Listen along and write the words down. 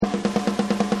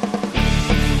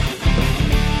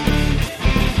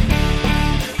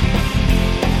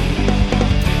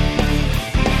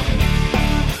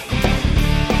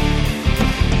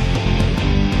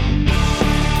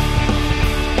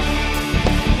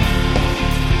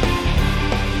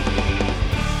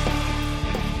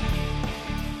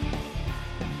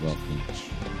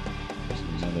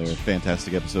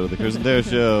fantastic episode of the Chris and Dare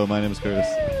Show. My name is Curtis.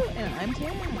 And I'm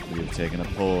Tara. We have taken a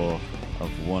poll of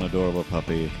one adorable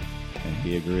puppy, and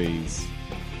he agrees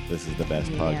this is the best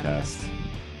podcast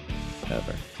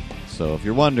ever. So if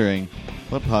you're wondering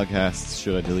what podcasts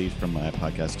should I delete from my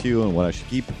podcast queue and what I should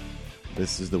keep,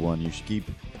 this is the one you should keep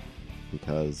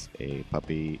because a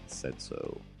puppy said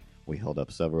so. We held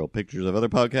up several pictures of other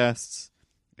podcasts,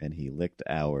 and he licked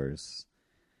ours.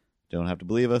 Don't have to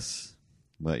believe us,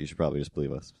 but you should probably just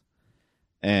believe us.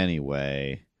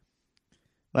 Anyway,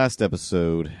 last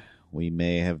episode, we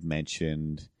may have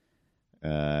mentioned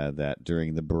that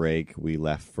during the break, we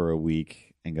left for a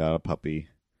week and got a puppy,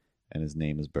 and his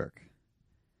name is Burke.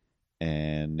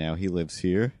 And now he lives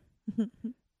here,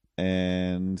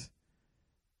 and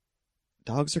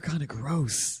dogs are kind of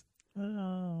gross.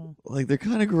 Oh. Like, they're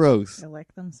kind of gross. They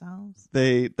lick themselves?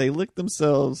 They lick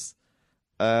themselves.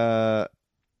 I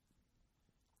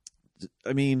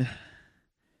mean,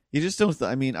 you just don't...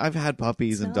 I've had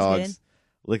puppies and dogs good.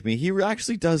 lick me. He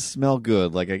actually does smell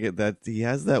good. Like, I get that. He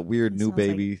has that weird new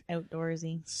baby like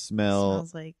outdoorsy smell.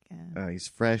 Smells like he's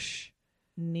fresh.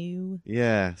 New.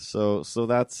 Yeah, so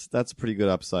that's a pretty good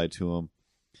upside to him.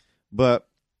 But,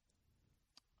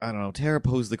 I don't know. Tara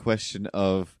posed the question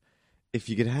of if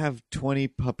you could have 20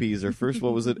 puppies, or first,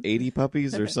 what was it, 80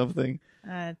 puppies or something?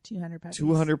 200 puppies.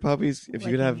 200 puppies? If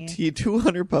you could have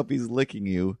 200 puppies licking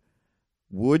you,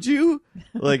 would you?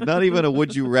 Like, not even a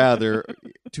would you rather,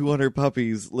 200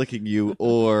 puppies licking you,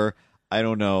 or, I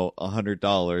don't know,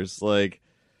 $100. Like,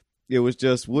 it was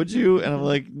just, would you? And I'm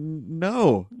like,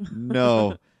 no. And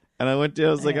I went down,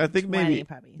 I was like, I think maybe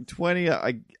puppies. 20.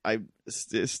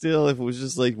 Still, if it was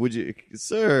just like, would you,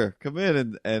 sir, come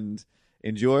in and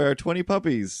enjoy our 20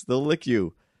 puppies. They'll lick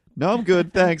you. No, I'm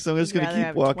good, thanks. I'm just going to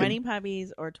keep walking. 20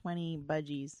 puppies or 20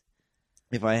 budgies.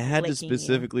 If I had to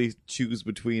specifically choose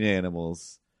between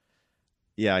animals,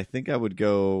 yeah, I think I would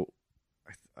go,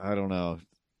 I don't know.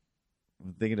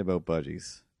 I'm thinking about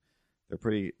budgies. They're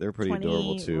pretty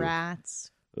adorable too. 20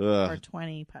 rats or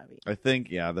 20 puppies. I think,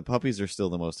 yeah, the puppies are still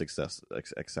the most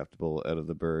acceptable out of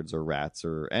the birds or rats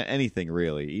or anything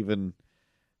really. Even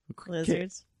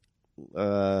lizards.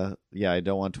 Yeah, I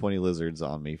don't want 20 lizards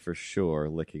on me for sure,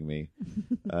 licking me.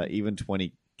 Even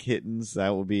 20 kittens,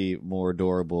 that would be more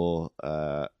adorable,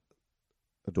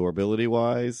 adorability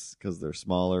wise, because they're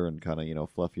smaller and kind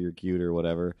of, fluffier, cute or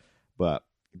whatever. But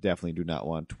definitely do not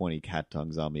want 20 cat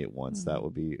tongues on me at once. That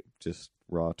would be just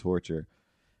raw torture.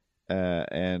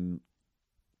 And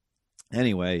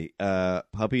anyway,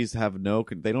 puppies have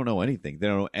they don't know anything. They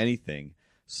don't know anything.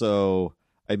 So,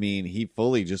 he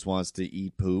fully just wants to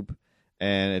eat poop.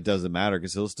 And it doesn't matter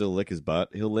because he'll still lick his butt.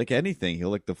 He'll lick anything.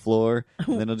 He'll lick the floor.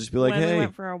 And then he'll just be like, when hey. we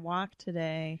went for a walk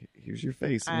today. Here's your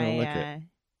face. And he'll lick it.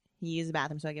 He used the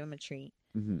bathroom, so I give him a treat.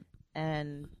 Mm-hmm.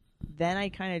 And then I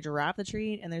kind of drop the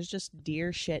treat, and there's just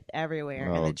deer shit everywhere.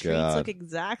 Oh, and the treats God. look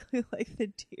exactly like the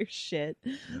deer shit.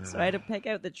 So I had to pick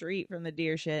out the treat from the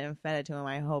deer shit and fed it to him.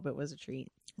 I hope it was a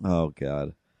treat. Oh,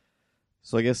 God.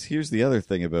 So I guess here's the other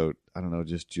thing about, I don't know,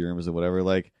 just germs or whatever.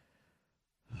 Like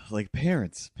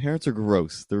parents. Parents are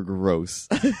gross. They're gross.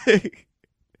 Like,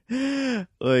 I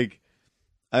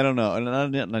don't know.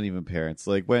 And not even parents.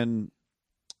 Like, when,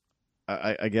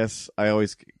 I guess I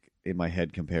always, in my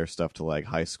head, compare stuff to, like,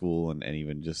 high school and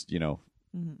even just,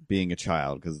 being a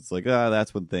child. Because it's like,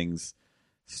 that's when things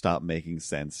stop making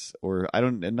sense. Or,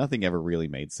 nothing ever really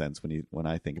made sense when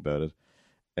I think about it.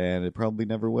 And it probably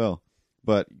never will.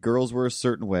 But girls were a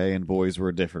certain way and boys were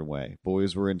a different way.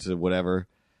 Boys were into whatever,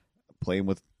 playing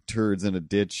with turds in a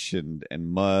ditch and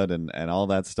mud and all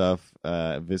that stuff,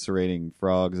 eviscerating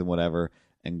frogs and whatever.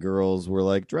 And girls were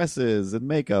like dresses and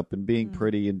makeup and being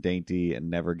pretty and dainty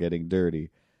and never getting dirty.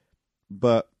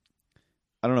 But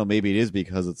I don't know, maybe it is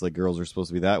because it's like girls are supposed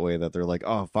to be that way that they're like,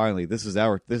 oh, finally, this is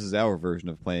our version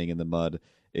of playing in the mud,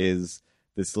 is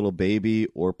this little baby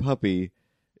or puppy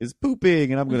is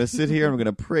pooping, and I'm going to sit here and I'm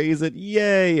going to praise it,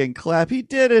 yay, and clap. He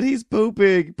did it. He's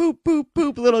pooping. Poop, poop,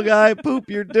 poop, little guy.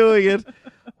 Poop, you're doing it.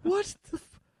 What?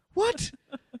 What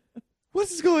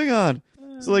is going on?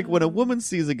 So, like, when a woman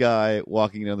sees a guy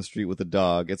walking down the street with a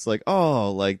dog, it's like,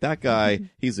 oh, like, that guy,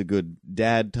 he's a good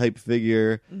dad-type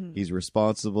figure. Mm-hmm. He's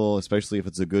responsible, especially if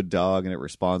it's a good dog and it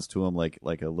responds to him like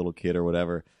a little kid or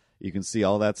whatever. You can see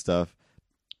all that stuff.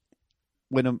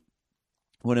 When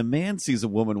a man sees a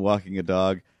woman walking a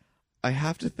dog, I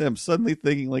have to I'm suddenly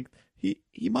thinking, like,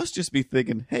 he must just be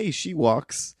thinking, hey, she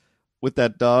walks with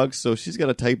that dog, so she's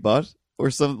got a tight butt or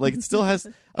something. Like, it still has,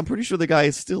 I'm pretty sure the guy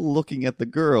is still looking at the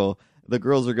girl. The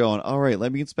girls are going, all right,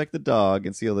 let me inspect the dog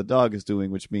and see how the dog is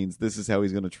doing, which means this is how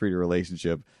he's going to treat a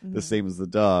relationship, the same as the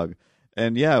dog.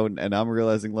 And yeah, and I'm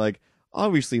realizing, like,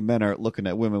 obviously men aren't looking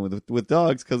at women with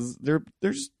dogs because they're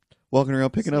just walking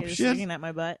around picking up Just shit. looking at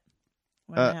my butt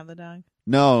when I have the dog.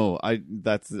 No,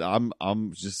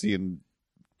 I'm just seeing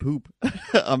poop.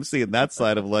 I'm seeing that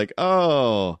side of like,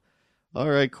 oh, all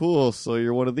right, cool. So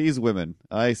you're one of these women.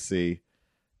 I see.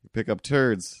 You pick up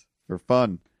turds for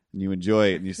fun and you enjoy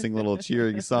it and you sing little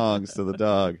cheering songs to the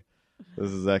dog.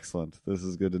 This is excellent. This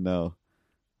is good to know.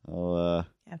 I'll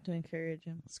You have to encourage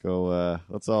him. let's go.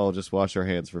 Let's all just wash our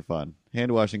hands for fun.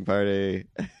 Hand washing party.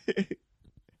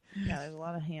 Yeah, there's a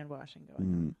lot of hand washing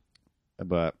going on.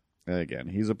 But again,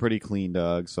 he's a pretty clean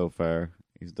dog so far.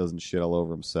 He doesn't shit all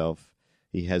over himself.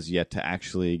 He has yet to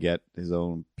actually get his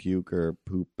own puke or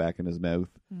poop back in his mouth.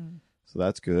 So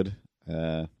that's good.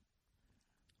 I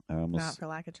almost, Not for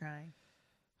lack of trying.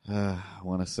 I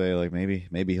want to say like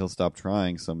maybe he'll stop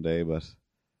trying someday, but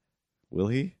will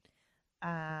he?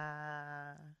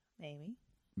 Maybe.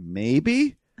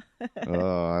 Maybe?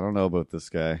 Oh, I don't know about this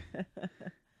guy.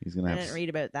 He's gonna I have didn't read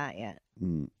about that yet.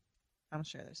 Mm. I'm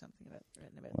sure there's something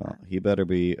written about Well, that. he better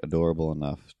be adorable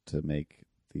enough to make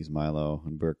these Milo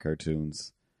and Burke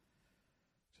cartoons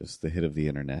just the hit of the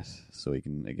internet. So he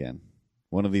can, again,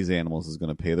 one of these animals is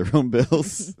going to pay their own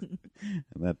bills. And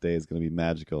that day is going to be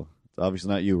magical. It's obviously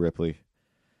not you, Ripley.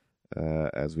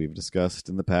 As we've discussed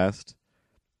in the past,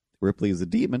 Ripley is a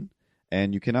demon,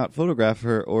 and you cannot photograph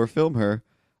her or film her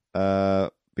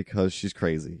because she's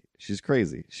crazy. She's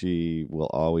crazy. She will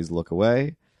always look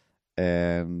away,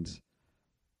 and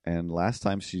last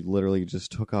time she literally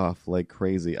just took off like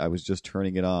crazy. I was just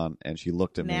turning it on, and she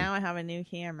looked at me. Now I have a new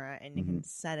camera, and you can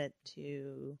set it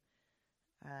to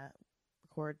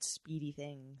record speedy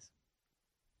things.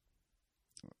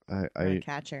 I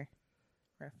catch her,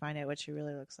 or find out what she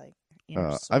really looks like.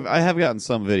 I have gotten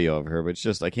some video of her, but it's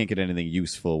just I can't get anything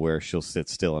useful where she'll sit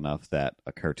still enough that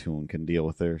a cartoon can deal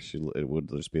with her. It would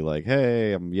just be like,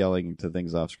 "Hey, I'm yelling to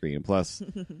things off screen." Plus,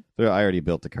 I already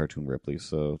built a cartoon Ripley,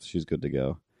 so she's good to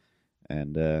go.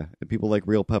 And people like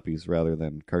real puppies rather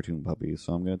than cartoon puppies,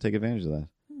 so I'm going to take advantage of that.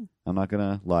 I'm not going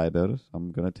to lie about it.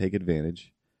 I'm going to take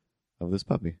advantage of this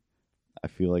puppy. I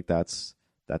feel like that's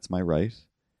my right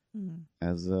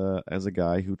as a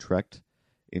guy who trekked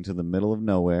into the middle of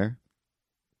nowhere.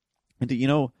 And you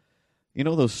know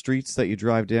those streets that you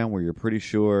drive down where you're pretty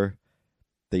sure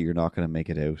that you're not going to make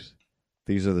it out?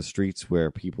 These are the streets where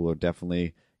people are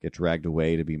definitely get dragged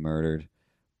away to be murdered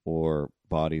or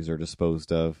bodies are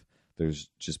disposed of. There's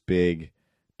just big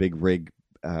rig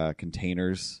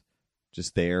containers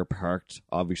just there parked.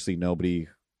 Obviously, nobody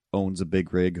owns a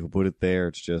big rig who put it there.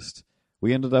 It's just,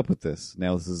 we ended up with this.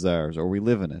 Now this is ours, or we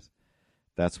live in it.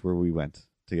 That's where we went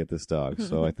to get this dog.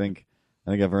 So I think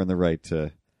I've earned the right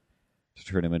to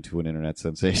turn him into an internet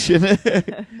sensation.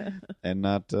 And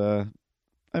not, I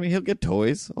mean, he'll get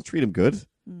toys. I'll treat him good.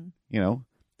 You know,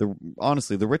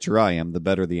 honestly, the richer I am, the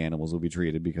better the animals will be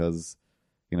treated because,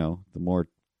 you know,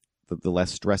 the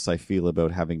less stress I feel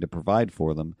about having to provide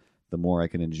for them, the more I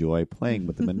can enjoy playing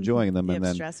with them, enjoying them, and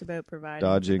then stress about providing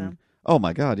dodging. for them. Oh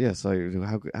my God, yes. How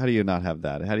do you not have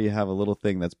that? How do you have a little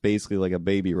thing that's basically like a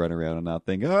baby run around and not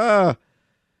think, you're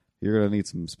gonna need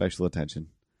some special attention,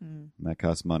 and that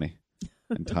costs money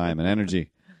and time and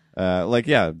energy.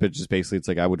 But just basically, it's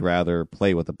like I would rather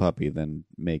play with a puppy than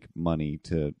make money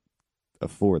to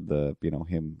afford the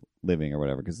him living or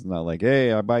whatever. Because it's not like,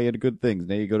 hey, I buy you the good things.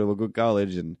 Now you go to a good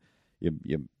college and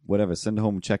you whatever, send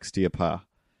home checks to your pa.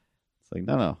 It's like,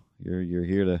 no, you're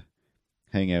here to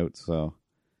hang out, so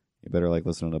you better like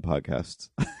listening to podcasts.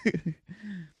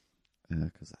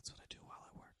 Because that's what I do while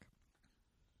I work.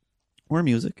 Or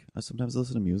music. I sometimes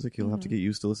listen to music. You'll have to get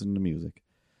used to listening to music.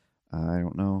 I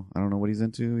don't know what he's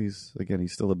into. He's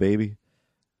still a baby.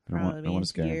 I don't want to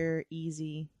scare him. Your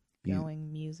easy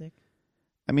going music.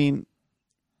 I mean,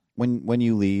 when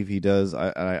you leave, he does.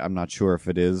 I'm not sure if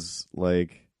it is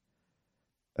like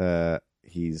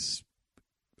he's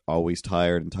always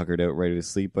tired and tuckered out, ready to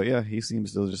sleep. But yeah, he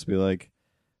seems to just be like,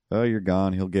 "Oh, you're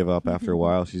gone." He'll give up after a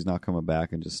while. She's not coming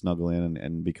back, and just snuggle in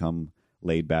and become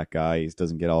laid back guy. He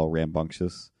doesn't get all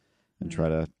rambunctious and try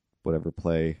to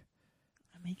play.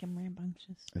 Make him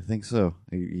rambunctious. I think so.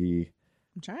 I'm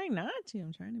trying not to.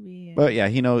 I'm trying to be. But yeah,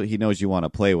 he knows you want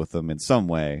to play with him in some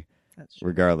way. That's true.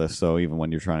 Regardless. So even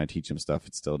when you're trying to teach him stuff,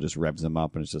 it still just revs him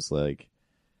up, and it's just like,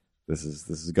 this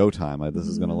is go time. This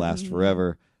is going to last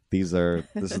forever. This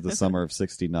is the summer of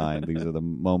 '69. These are the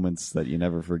moments that you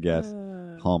never forget.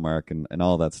 Hallmark and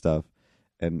all that stuff.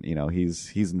 And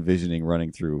he's envisioning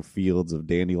running through fields of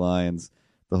dandelions,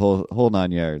 the whole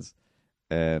 9 yards.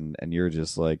 And you're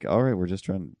just like, all right, we're just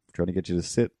trying to get you to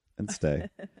sit and stay.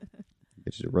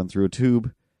 Get you to run through a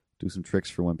tube, do some tricks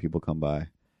for when people come by,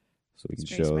 so we can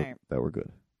show that we're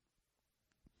good.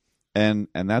 And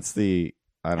that's the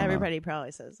I don't know. Everybody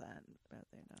probably says that about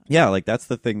their dog. Yeah, like that's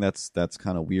the thing that's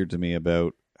kind of weird to me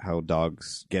about how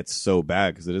dogs get so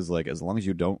bad, because it is like, as long as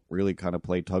you don't really kind of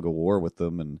play tug of war with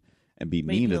them and be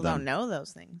mean to them. People don't know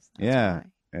those things. That's yeah.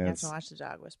 why. You have to watch the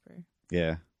dog whisperer.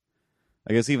 Yeah.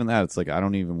 I guess even that, it's like, I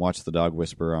don't even watch the dog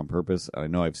whisperer on purpose. I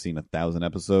know I've seen 1,000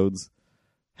 episodes.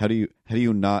 How do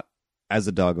you not, as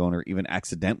a dog owner, even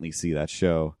accidentally see that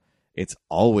show? It's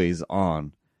always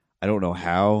on. I don't know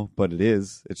how, but it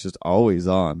is. It's just always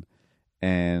on.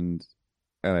 And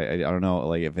I don't know,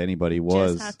 like, if anybody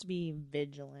was... Just have to be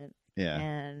vigilant. Yeah.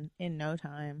 And in no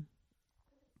time,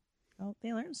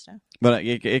 they learn stuff. But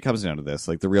it comes down to this.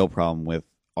 Like, the real problem with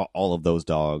all of those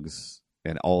dogs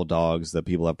and all dogs that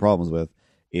people have problems with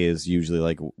is usually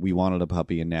like, we wanted a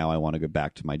puppy and now I want to go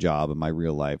back to my job and my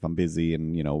real life. I'm busy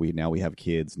and, we have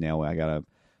kids. Now I gotta,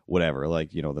 whatever,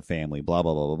 like, the family, blah,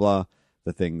 blah, blah, blah, blah.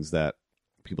 The things that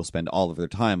people spend all of their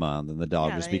time on, then the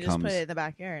dog just becomes... You just put it in the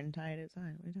backyard and tie it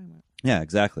outside. What are you talking about? Yeah,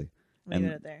 exactly. Leave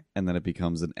it there. And then it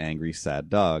becomes an angry,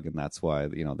 sad dog, and that's why,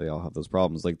 they all have those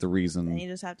problems. Like, the reason... And you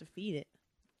just have to feed it.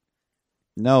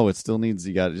 No, it still needs...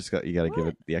 You gotta give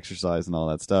it the exercise and all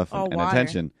that stuff, and water.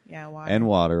 attention. Yeah, water. And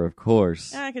water, of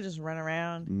course. Yeah, I could just run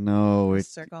around. No,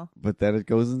 circle. But then it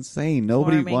goes insane.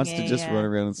 Nobody wants to just run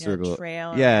around in a circle.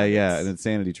 Trail. Yeah, an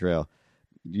insanity trail.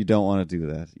 You don't want to do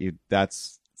that.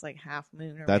 It's like half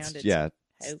moon around that's its house.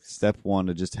 Step one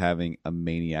to just having a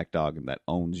maniac dog that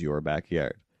owns your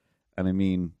backyard. And I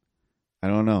mean, I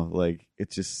don't know, like,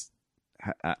 it's just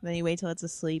then you wait till it's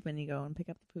asleep and you go and pick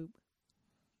up the poop.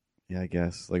 Yeah, I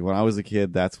guess. Like, when I was a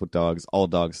kid, that's what all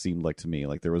dogs seemed like to me.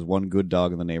 Like, there was one good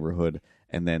dog in the neighborhood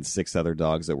and then 6 other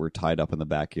dogs that were tied up in the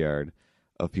backyard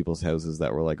of people's houses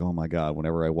that were like, oh my God,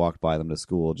 whenever I walked by them to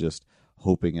school, just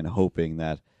hoping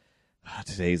that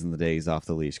today's and the days off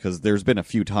the leash, because there's been a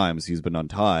few times he's been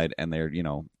untied and they're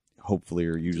hopefully,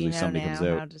 or usually somebody comes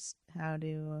out. How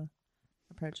to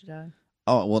approach a dog?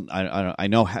 Oh, well, I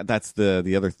know that's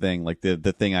the other thing. Like,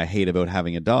 the thing I hate about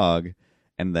having a dog,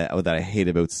 and that I hate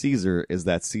about Caesar, is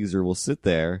that Caesar will sit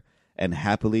there and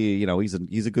happily,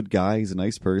 he's a good guy, he's a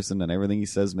nice person, and everything he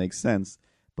says makes sense,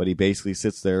 but he basically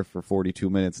sits there for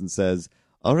 42 minutes and says,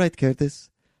 all right,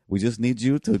 Curtis, we just need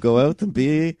you to go out and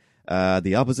be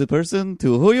the opposite person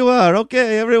to who you are.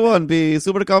 Okay, everyone, be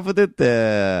super confident,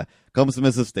 calm,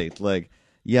 submissive state. Like,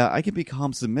 yeah, I can be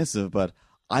calm, submissive, but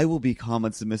I will be calm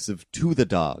and submissive to the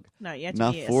dog. No, you have to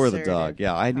not be for assertive, the dog.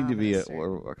 Yeah, I need to be a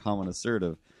calm and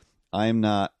assertive.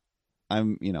 My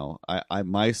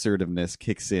assertiveness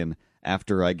kicks in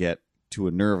after I get to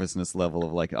a nervousness level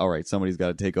of like, all right, somebody's got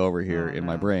to take over here in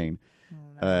my brain.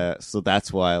 So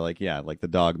that's why, the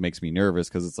dog makes me nervous,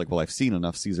 because it's like, well, I've seen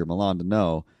enough Caesar Milan to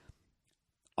know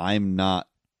I'm not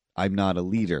a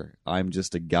leader. I'm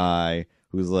just a guy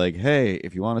who's like, hey,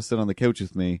 if you want to sit on the couch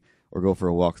with me or go for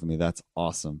a walk with me, that's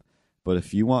awesome. But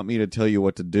if you want me to tell you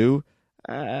what to do,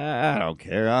 I don't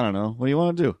care. I don't know. What do you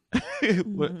want to do?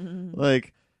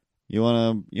 Like, you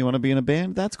want to be in a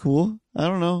band? That's cool. I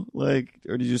don't know. Like,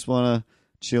 or do you just want to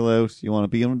chill out? You want to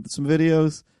be in some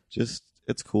videos?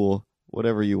 It's cool.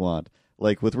 Whatever you want.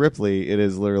 Like, with Ripley, it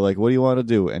is literally like, what do you want to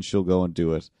do? And she'll go and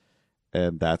do it.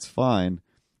 And that's fine.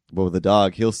 But with the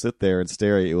dog, he'll sit there and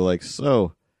stare at you like,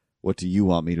 so, what do you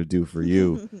want me to do for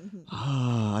you?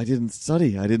 I didn't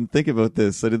study. I didn't think about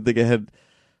this. I didn't think ahead.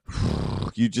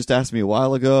 You just asked me a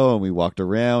while ago, and we walked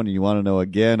around, and you want to know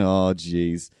again? Oh,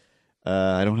 jeez.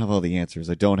 I don't have all the answers.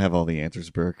 I don't have all the answers,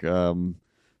 Burke. And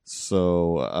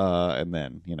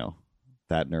then,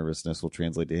 that nervousness will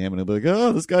translate to him, and he'll be like,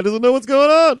 oh, this guy doesn't know what's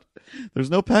going on. There's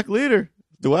no pack leader.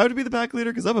 Do I have to be the pack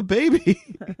leader because I'm a baby?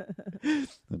 And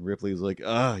Ripley's like,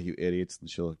 you idiots. And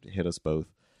she'll hit us both.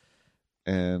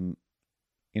 And,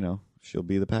 she'll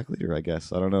be the pack leader, I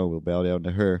guess. I don't know. We'll bow down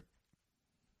to her.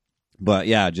 But,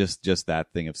 yeah, just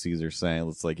that thing of Caesar saying,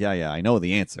 it's like, yeah, I know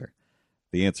the answer.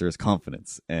 The answer is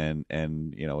confidence and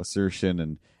assertion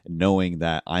and knowing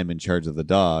that I'm in charge of the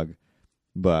dog.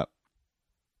 But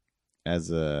as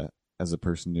a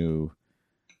person who,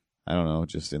 I don't know,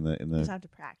 just in the you just have to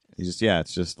practice. It's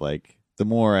just like, the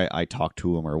more I talk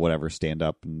to him or whatever, stand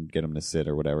up and get him to sit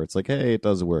or whatever, it's like, hey, it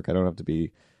does work. I don't have to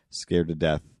be scared to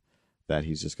death that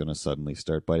he's just going to suddenly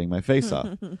start biting my face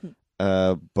off.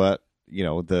 But,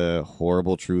 the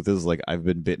horrible truth is, like, I've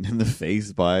been bitten in the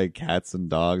face by cats and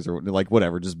dogs or, like,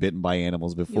 whatever, just bitten by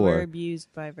animals before. You were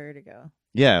abused by vertigo.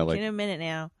 Yeah. Like, in a minute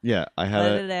now. Yeah. I had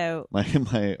Let it out.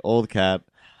 My old cat,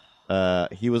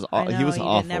 he was awful. He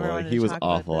was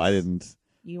awful. I didn't.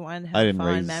 You want to have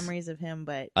fond memories of him,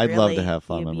 but I'd really, love to have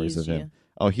fond memories of him.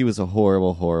 Oh, he was a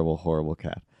horrible, horrible, horrible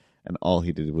cat. and all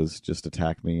he did was just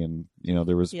attack me. And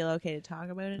there was feel okay to talk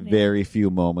about it now? very few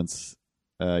moments.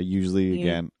 Usually,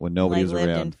 again, when nobody was lived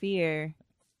around. in fear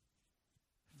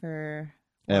for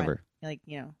ever.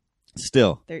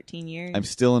 Still 13 years. I'm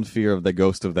still in fear of the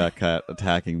ghost of that cat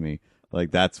attacking me.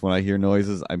 Like, that's when I hear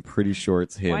noises. I'm pretty sure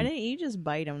it's him. Why didn't you just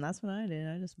bite him? That's what I did.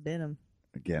 I just bit him.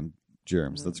 Again,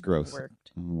 germs. That's gross.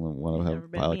 Worked. I want to have a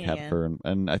pile of cat again. fur.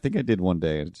 And I think I did one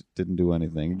day. It didn't do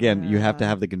anything. Again, you have to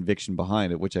have the conviction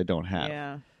behind it, which I don't have.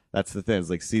 Yeah. That's the thing. It's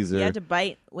like Caesar. You have to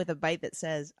bite with a bite that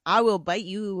says, I will bite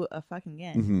you a fucking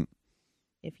again. Mm-hmm.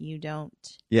 If you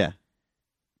don't. Yeah.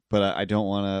 But I don't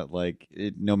want to, like,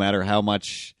 no matter how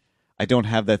much, I don't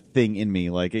have that thing in me.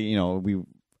 Like,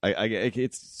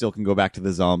 it still can go back to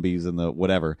the zombies and the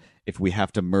whatever. If we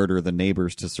have to murder the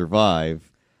neighbors to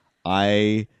survive,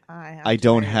 I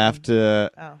don't have to.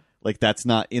 Oh. Like, that's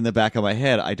not in the back of my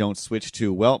head. I don't switch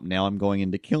to, well, now I'm going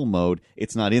into kill mode.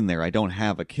 It's not in there. I don't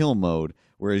have a kill mode.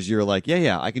 Whereas you're like,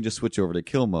 yeah, I can just switch over to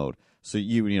kill mode. So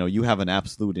you have an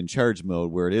absolute in charge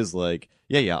mode where it is like,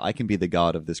 yeah, I can be the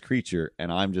god of this creature,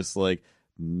 and I'm just like,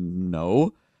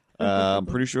 no. I'm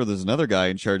pretty sure there's another guy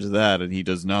in charge of that, and he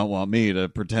does not want me to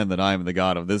pretend that I'm the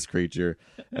god of this creature.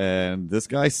 And this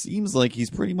guy seems like he's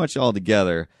pretty much all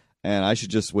together, and I should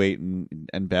just wait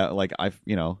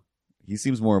he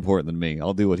seems more important than me.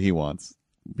 I'll do what he wants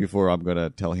before I'm gonna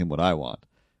tell him what I want.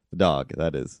 The dog,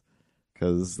 that is,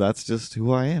 because that's just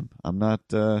who I am. I'm not.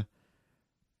 I'm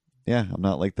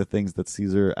not like the things that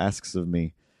Caesar asks of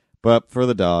me. But for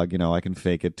the dog, I can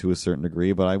fake it to a certain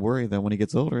degree, but I worry that when he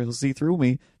gets older, he'll see through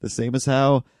me. The same as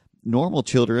how normal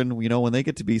children, when they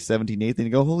get to be 17, 18, they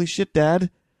go, holy shit,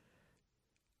 Dad.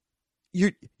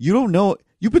 You don't know.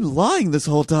 You've been lying this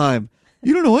whole time.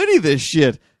 You don't know any of this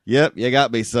shit. Yep, you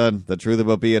got me, son. The truth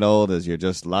about being old is you're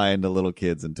just lying to little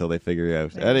kids until they figure you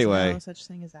out. Anyway. No such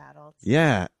thing as adults.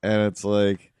 Yeah, and it's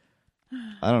like,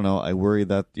 I don't know. I worry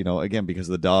that, again, because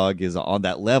the dog is on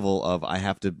that level of I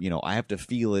have to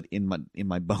feel it in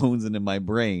my bones and in my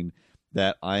brain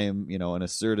that I am, an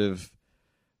assertive,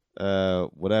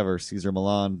 Caesar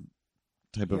Milan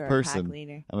type You're of person. A pack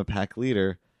leader. I'm a pack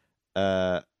leader.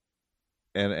 And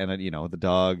the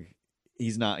dog,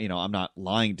 he's not, I'm not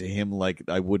lying to him like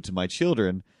I would to my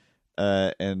children.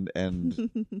 And I'm,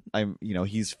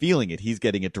 he's feeling it. He's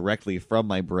getting it directly from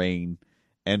my brain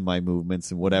and my movements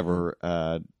and whatever,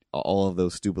 all of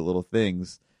those stupid little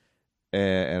things.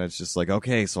 And it's just like,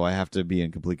 okay, so I have to be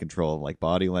in complete control of, like,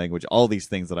 body language, all these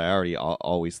things that I already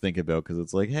always think about, because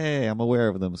it's like, hey, I'm aware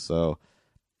of them, so,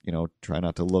 try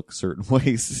not to look certain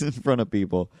ways in front of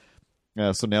people.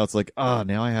 So now it's like,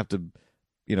 now I have to,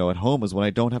 at home is when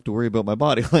I don't have to worry about my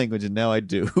body language, and now I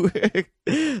do.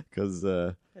 Because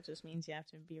that just means you have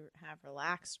to have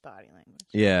relaxed body language.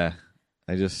 Yeah.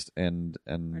 I just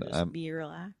be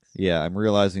relaxed. Yeah, I'm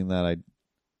realizing that I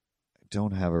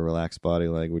don't have a relaxed body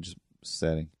language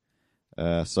setting.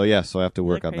 So I have to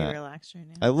work on that. Relaxed right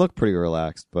now. I look pretty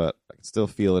relaxed, but I can still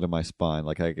feel it in my spine.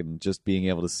 Like, I can just being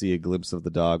able to see a glimpse of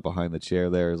the dog behind the chair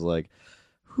there is like,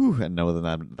 whew, and know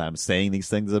that I'm saying these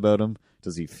things about him.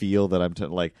 Does he feel that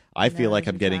I feel like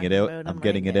I'm getting it out. I'm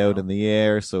getting it out in the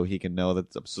air so he can know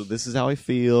that. So this is how I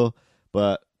feel.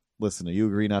 But listen, you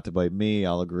agree not to bite me,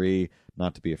 I'll agree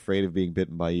not to be afraid of being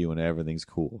bitten by you, and everything's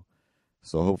cool.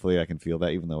 So hopefully I can feel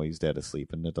that, even though he's dead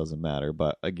asleep, and it doesn't matter.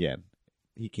 But again,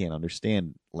 he can't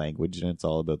understand language, and it's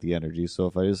all about the energy. So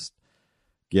if I just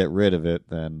get rid of it,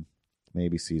 then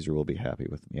maybe Caesar will be happy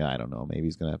with me. I don't know. Maybe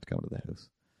he's going to have to come to the house.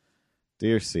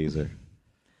 Dear Caesar.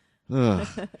 I'm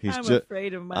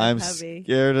afraid of my puppy. I'm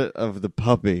scared of the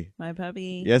puppy. My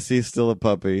puppy. Yes, he's still a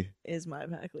puppy. Is my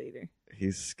pack leader.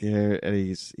 He's scared, and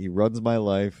he runs my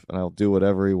life, and I'll do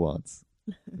whatever he wants.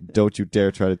 Don't you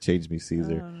dare try to change me,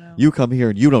 Caesar. Oh, no. You come here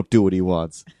and you don't do what he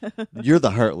wants. You're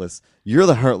the heartless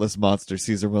monster,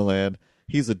 Caesar Milan.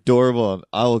 He's adorable, and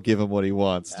I will give him what he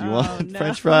wants. Do you want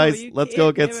French fries? Let's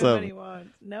go get some.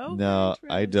 No,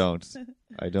 I don't.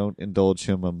 I don't indulge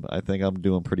him. I think I'm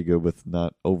doing pretty good with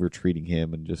not over treating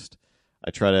him, and just I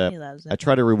try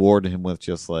to reward him with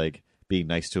just like being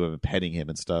nice to him and petting him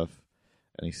and stuff,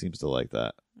 and he seems to like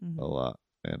that a lot.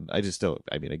 And I just don't.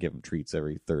 I mean, I give him treats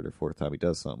every third or fourth time he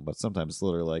does something, but sometimes it's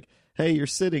literally like, "Hey, you're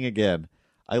sitting again.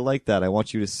 I like that. I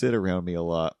want you to sit around me a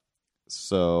lot."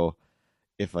 So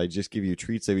if I just give you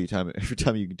treats every time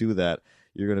you do that,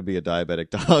 you're going to be a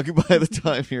diabetic dog by the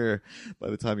time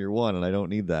you're one, and I don't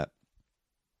need that.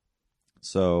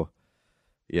 So,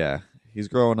 yeah, he's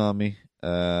growing on me.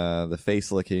 The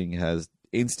face licking has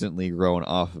instantly grown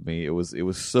off of me. It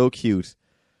was so cute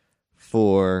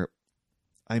for,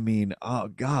 I mean, oh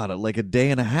God, like a day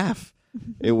and a half.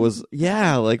 It was,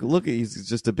 yeah, like, look, he's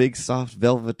just a big, soft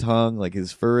velvet tongue. Like,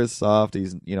 his fur is soft.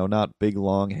 He's, not big,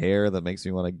 long hair that makes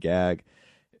me want to gag.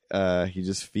 He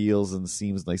just feels and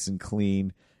seems nice and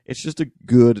clean. It's just a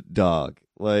good dog.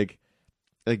 Like,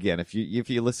 again, if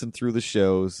you listen through the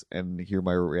shows and hear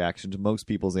my reaction to most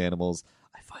people's animals,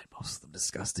 I find most of them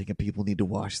disgusting, and people need to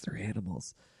wash their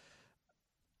animals.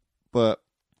 But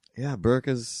yeah, Burke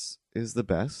is the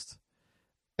best,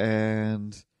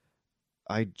 and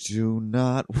I do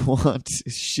not want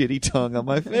shitty tongue on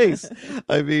my face.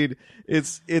 I mean,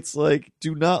 it's like,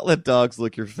 do not let dogs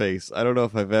lick your face. I don't know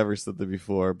if I've ever said that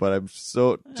before, but I'm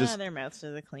so just... their mouths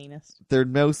are the cleanest. Their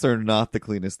mouths are not the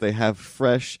cleanest. They have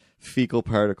fresh fecal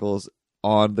particles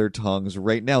on their tongues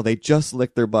right now. They just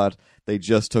licked their butt. They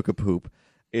just took a poop.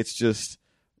 It's just,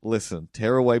 listen,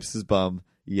 Tara wipes his bum.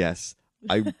 Yes.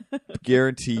 I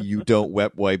guarantee you don't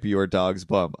wet wipe your dog's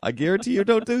bum. I guarantee you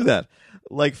don't do that.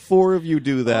 Like 4 of you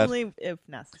do that. Only if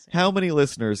necessary. How many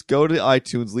listeners? Go to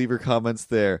iTunes, leave your comments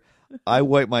there. I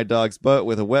wipe my dog's butt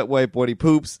with a wet wipe when he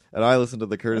poops, and I listen to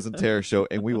the Curtis and Tara show,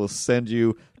 and we will send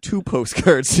you 2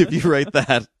 postcards if you write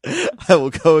that. I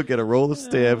will go and get a roll of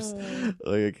stamps.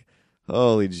 Like,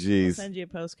 holy jeez. I'll send you a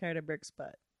postcard of Brick's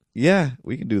butt. Yeah,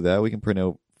 we can do that. We can print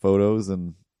out photos,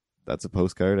 and that's a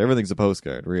postcard. Everything's a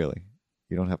postcard, really.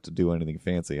 You don't have to do anything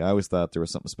fancy. I always thought there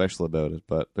was something special about it,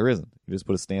 but there isn't. You just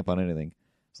put a stamp on anything.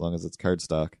 As long as it's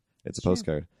cardstock, it's a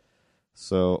postcard.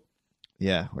 So,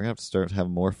 yeah, we're going to have to start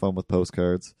having more fun with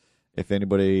postcards. If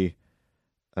anybody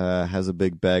has a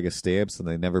big bag of stamps and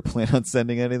they never plan on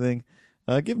sending anything,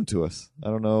 give them to us. I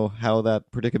don't know how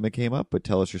that predicament came up, but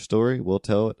tell us your story. We'll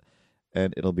tell it,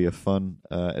 and it'll be a fun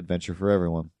adventure for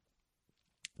everyone.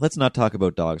 Let's not talk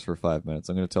about dogs for 5 minutes.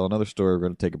 I'm going to tell another story. We're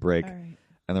going to take a break. All right.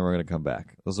 And then we're going to come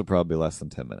back. Those will probably be less than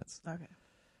 10 minutes. Okay.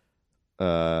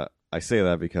 I say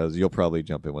that because you'll probably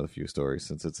jump in with a few stories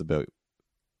since it's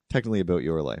technically about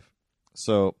your life.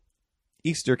 So,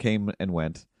 Easter came and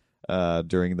went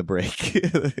during the break,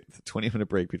 the 20-minute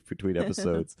break between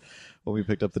episodes when we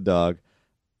picked up the dog.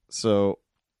 So,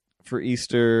 for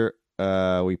Easter,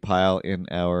 we pile in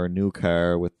our new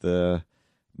car with the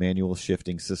manual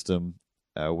shifting system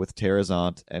with Tara's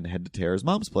aunt and head to Tara's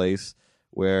mom's place,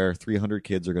 where 300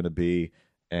 kids are going to be,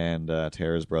 and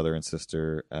Tara's brother and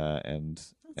sister,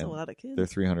 That's a lot of kids. They're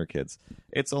 300 kids.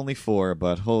 It's only 4,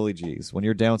 but holy jeez. When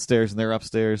you're downstairs and they're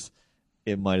upstairs,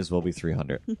 it might as well be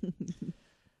 300.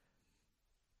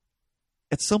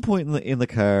 At some point in the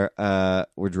car,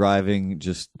 we're driving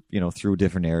just, through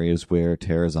different areas where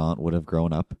Tara's aunt would have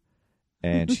grown up.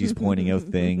 And she's pointing out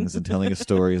things and telling us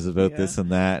stories about this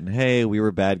and that. And, hey, we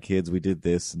were bad kids. We did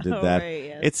this and did that. Right,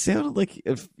 yes. It sounded like,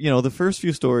 if the first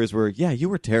few stories were, yeah, you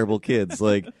were terrible kids.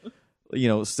 Like,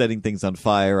 setting things on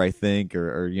fire, I think,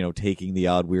 or taking the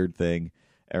odd weird thing,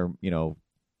 or,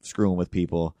 screwing with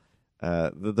people.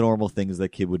 The normal things that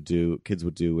kids would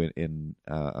do in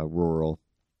a rural,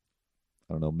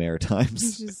 I don't know,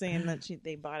 Maritimes. She's saying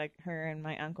that her and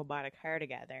my uncle bought a car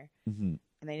together. Mm-hmm.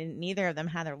 And neither of them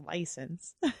had their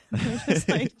license. They were just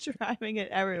like driving it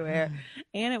everywhere.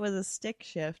 And it was a stick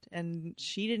shift, and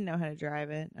she didn't know how to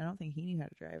drive it. I don't think he knew how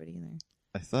to drive it either.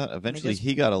 I thought eventually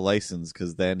he got a license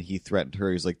because then he threatened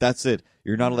her. He's like, that's it.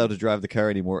 You're not allowed to drive the car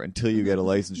anymore until you get a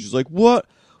license. She's like, what?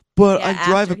 But I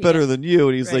drive it better than you.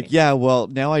 And he's like, yeah, well,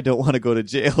 now I don't want to go to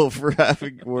jail for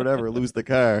having lose the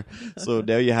car. So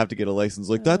now you have to get a license.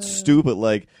 Like, that's stupid.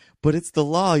 Like, but it's the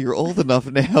law. You're old enough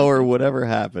now, or whatever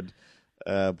happened.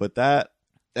 But that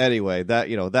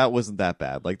wasn't that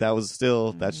bad. Like, that was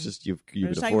still, that's just, you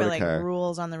could afford a car. Like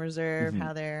rules on the reserve,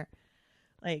 how they're,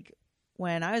 like,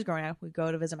 when I was growing up, we'd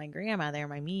go to visit my grandma there,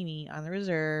 my Mimi, on the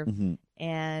reserve.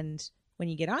 And when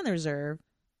you get on the reserve,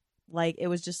 like, it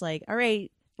was just like, all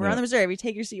right, we're on the reserve. You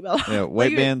take your seatbelt. Yeah,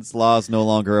 white man's laws no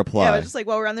longer apply. Yeah, it was just like,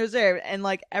 well, we're on the reserve. And,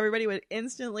 like, everybody would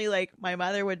instantly, like, my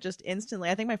mother would just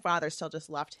instantly, I think my father still just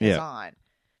left his on.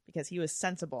 Because he was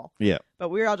sensible. Yeah. But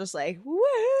we were all just like, woo!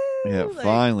 Yeah, like,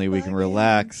 finally we can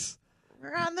relax.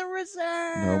 We're on the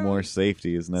reserve. No more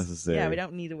safety is necessary. Yeah, we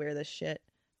don't need to wear this shit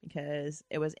because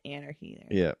it was anarchy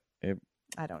there. Yeah.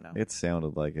 I don't know. It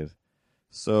sounded like it.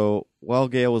 So, while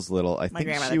Gail was little, I think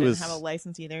she didn't have a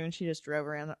license either, and she just drove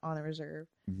around on the reserve.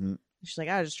 Mm-hmm. She's like,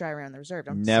 I just drive around the reserve.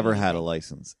 Never had a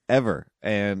license. Ever.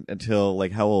 And until,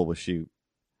 like, how old was she?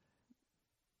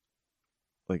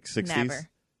 Like 60s? Never.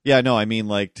 Yeah, no, I mean,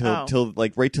 like, till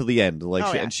like right till the end,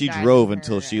 like, she drove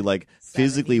until she like 70s.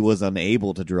 Physically was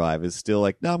unable to drive. Is still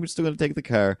like, no, I'm still going to take the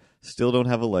car. Still don't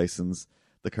have a license.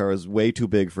 The car is way too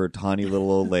big for a tiny little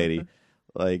old lady.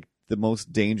 Like, the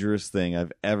most dangerous thing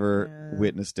I've ever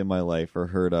witnessed in my life or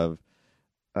heard of.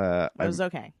 It was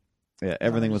okay. Yeah,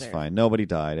 everything was fine. Nobody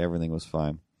died. Everything was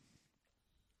fine.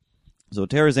 So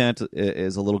Tarzan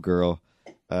is a little girl.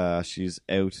 She's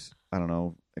out, I don't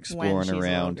know, exploring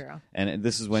around. And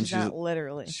this is when she's not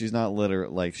literally. She's not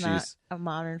literally. Like, she's not a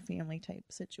Modern Family type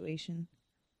situation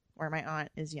where my aunt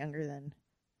is younger than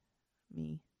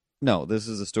me. No, this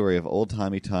is a story of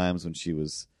old-timey times when she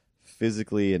was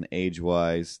physically and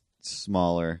age-wise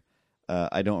smaller.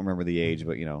 I don't remember the age,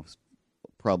 but,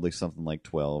 probably something like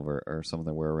 12 or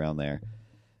something. We're around there.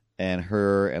 And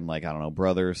her and, like, I don't know,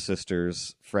 brothers,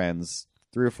 sisters, friends,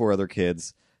 3 or 4 other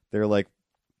kids, they're, like,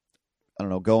 I don't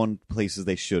know, going places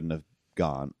they shouldn't have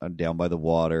gone. Down by the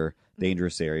water,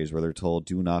 dangerous areas where they're told,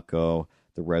 do not go,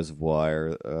 the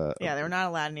reservoir. Yeah, they were not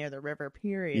allowed near the river,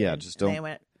 period. Yeah, just don't. They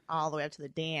went all the way up to the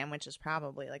dam, which is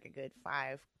probably like a good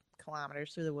 5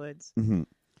 kilometers through the woods. Mm-hmm.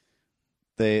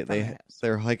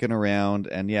 They're hiking around,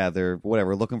 and yeah, they're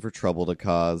looking for trouble to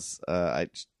cause.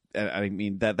 I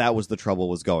mean that was the trouble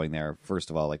was going there. First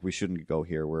of all, like, we shouldn't go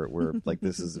here. We're like,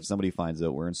 this is, if somebody finds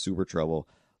out, we're in super trouble.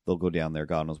 They'll go down there.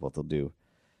 God knows what they'll do.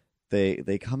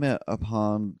 They come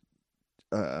upon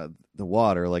the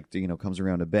water, like, comes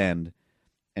around a bend,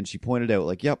 and she pointed out,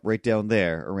 like, yep, right down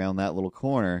there, around that little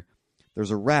corner,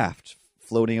 there's a raft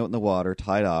floating out in the water,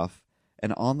 tied off,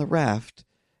 and on the raft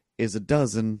is a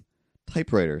dozen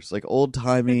typewriters, like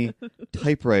old-timey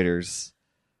typewriters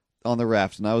on the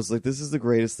raft. And I was like, this is the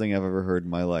greatest thing I've ever heard in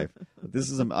my life.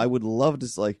 This is, I would love to,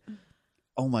 like,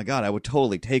 oh my God, I would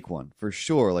totally take one, for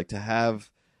sure, like, to have,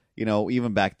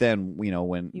 even back then,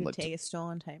 when... You would take a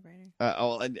stolen typewriter?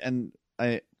 And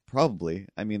I probably,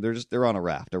 I mean, they're on a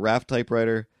raft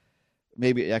typewriter.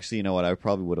 Maybe, actually, you know what? I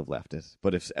probably would have left it.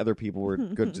 But if other people were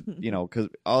good to, because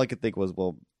all I could think was,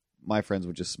 well, my friends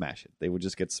would just smash it. They would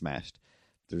just get smashed.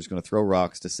 They're just going to throw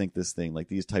rocks to sink this thing. Like,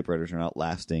 these typewriters are not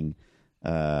lasting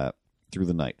through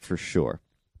the night, for sure.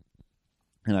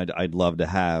 And I'd love to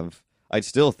have, I'd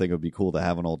still think it would be cool to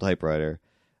have an old typewriter.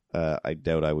 I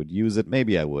doubt I would use it.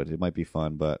 Maybe I would. It might be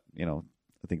fun, but,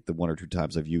 I think the 1 or 2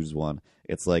 times I've used one,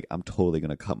 it's like, I'm totally going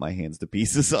to cut my hands to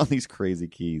pieces on these crazy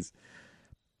keys.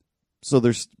 So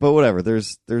but whatever.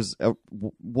 There's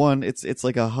one. It's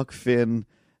like a Huck Finn,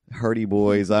 Hardy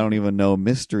Boys, I don't even know,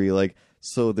 mystery. Like,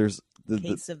 so there's the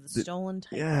case of the stolen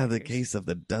typewriters. Yeah, the case of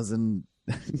the dozen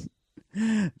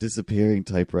disappearing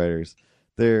typewriters.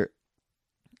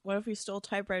 What if we stole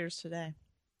typewriters today?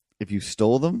 If you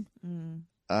stole them,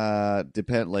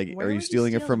 depend. Like, are you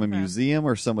stealing it from a museum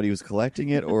or somebody who's collecting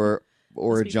it, or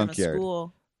a junkyard?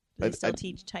 School. Do they still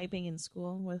teach typing in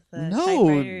school with no,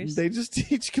 typewriters? They just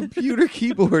teach computer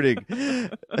keyboarding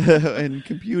and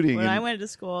computing. When I went to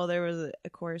school, there was a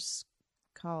course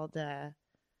called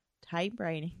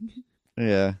typewriting.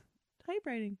 Yeah,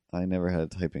 typewriting. I never had a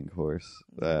typing course.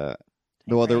 Well,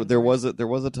 there was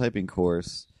a typing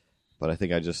course, but I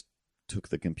think I just took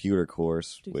the computer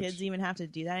course. Do kids even have to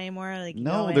do that anymore? Like,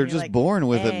 no, they're just like, born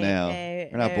with it now.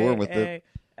 They're not born with it.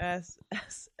 S.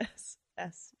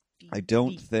 I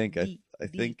don't think. I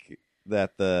think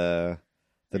that the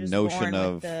notion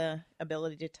of the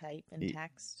ability to type and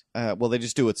text. Well, they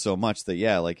just do it so much that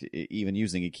like even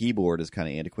using a keyboard is kind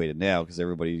of antiquated now because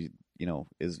everybody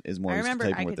is more used to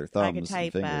typing with their thumbs and fingers. I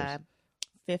could type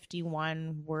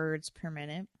 51 words per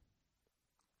minute,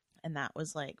 and that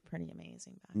was like pretty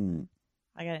amazing back then.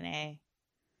 I got an A.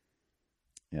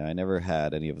 Yeah, I never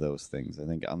had any of those things. I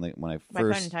think when I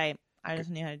couldn't type. I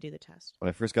just knew how to do the test. When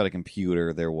I first got a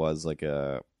computer, there was like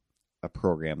a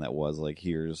program that was like,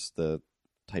 here's the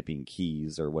typing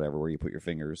keys or whatever, where you put your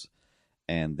fingers,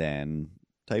 and then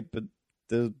type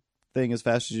the thing as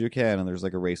fast as you can, and there's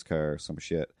like a race car or some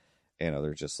shit. And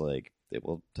others just like, it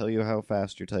will tell you how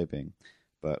fast you're typing,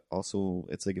 but also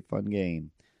it's like a fun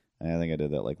game. And I think I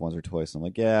did that like once or twice. And I'm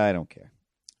like, yeah, I don't care.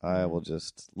 I will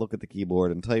just look at the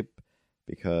keyboard and type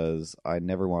because I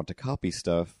never want to copy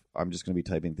stuff. I'm just going to be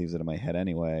typing things out of my head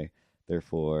anyway.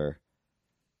 Therefore,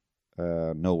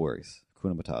 no worries.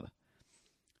 Kuna Matata.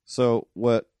 So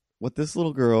what this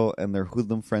little girl and their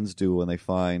hoodlum friends do when they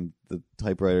find the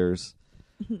typewriters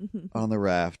on the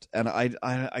raft, and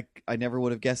I never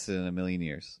would have guessed it in a million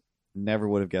years. Never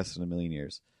would have guessed it in a million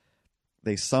years.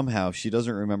 They somehow, she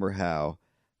doesn't remember how,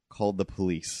 called the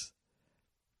police.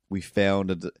 We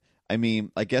found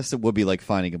I guess it would be like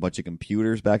finding a bunch of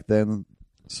computers back then.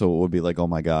 So it would be like, oh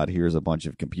my God, here's a bunch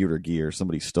of computer gear.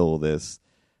 Somebody stole this.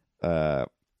 Or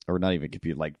not even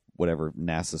computer, like whatever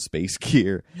NASA space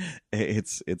gear.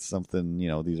 It's something,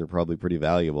 these are probably pretty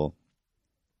valuable.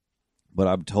 But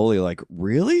I'm totally like,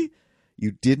 really?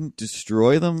 You didn't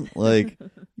destroy them? Like,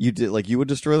 you did, like, you would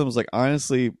destroy them? I was like,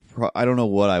 honestly, I don't know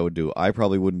what I would do. I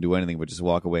probably wouldn't do anything but just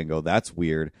walk away and go, that's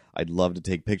weird. I'd love to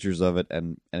take pictures of it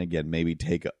and again, maybe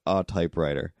take a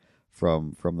typewriter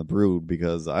from the brood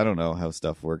because I don't know how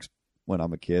stuff works when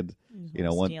I'm a kid. You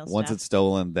know, once it's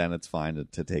stolen, then it's fine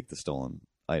to take the stolen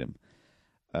item.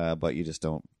 But you just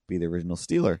don't be the original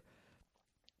stealer.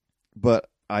 But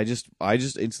I just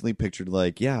instantly pictured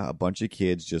like, yeah, a bunch of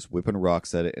kids just whipping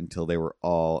rocks at it until they were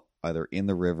all either in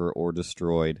the river or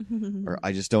destroyed, or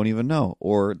I just don't even know.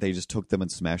 Or they just took them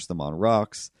and smashed them on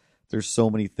rocks. There's so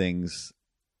many things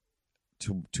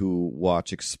to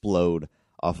watch explode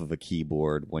off of a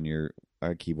keyboard when you're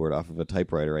a keyboard off of a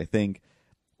typewriter, I think,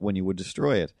 when you would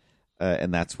destroy it.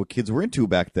 And that's what kids were into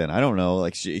back then. I don't know.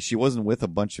 Like she wasn't with a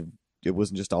bunch of, it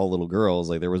wasn't just all little girls.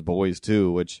 Like there was boys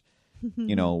too, which,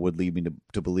 you know, would lead me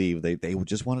to believe they would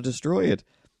just want to destroy it.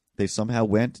 They somehow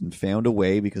went and found a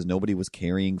way because nobody was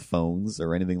carrying phones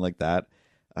or anything like that.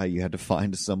 You had to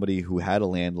find somebody who had a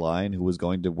landline who was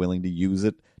willing to use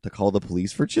it to call the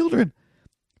police for children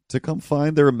to come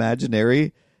find their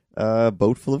imaginary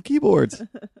boat full of keyboards.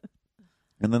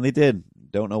 And then they did.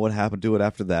 Don't know what happened to it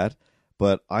after that,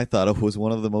 but I thought it was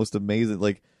one of the most amazing,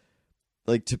 like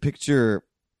to picture.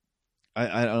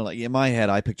 I don't know. Like in my head,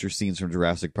 I picture scenes from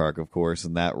Jurassic Park, of course,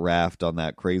 and that raft on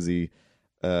that crazy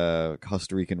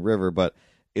Costa Rican river, but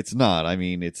it's not. I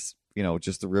mean, it's, you know,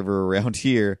 just the river around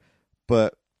here,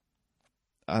 but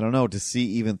I don't know, to see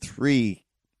even 3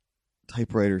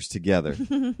 typewriters together,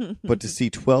 but to see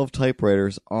 12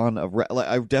 typewriters on a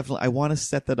I want to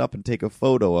set that up and take a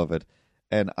photo of it,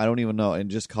 and I don't even know,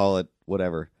 and just call it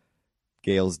whatever,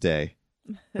 Gail's Day,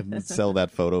 and sell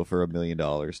that photo for $1 million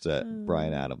to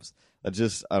Bryan Adams. I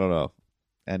don't know.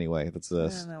 Anyway, that's I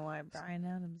don't know why Bryan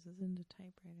Adams is into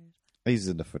typewriters. He's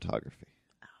into photography.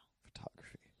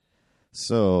 Photography.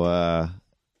 So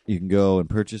you can go and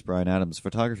purchase Bryan Adams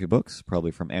photography books,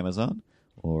 probably from Amazon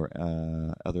or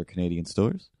other Canadian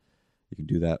stores. You can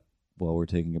do that while we're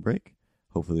taking a break.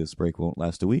 Hopefully this break won't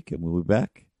last a week, and we'll be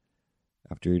back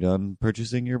after you're done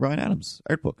purchasing your Bryan Adams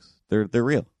art books. They're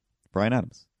real. Bryan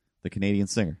Adams, the Canadian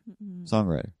singer,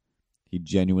 songwriter. He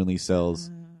genuinely sells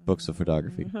books of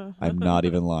photography. I'm not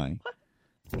even lying.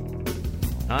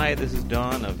 Hi, this is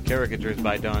Don of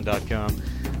caricaturesbydon.com.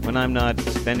 When I'm not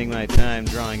spending my time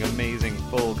drawing amazing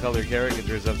full-color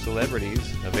caricatures of celebrities,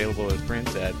 available as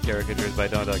prints at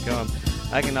caricaturesbydon.com,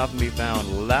 I can often be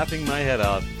found laughing my head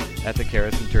off at the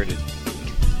Carrots and Turtis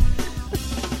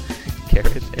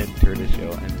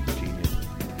Show. I'm a genius.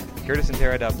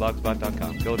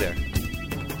 curtisandtara.blogspot.com. Go there.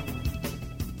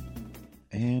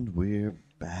 And we're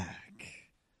back.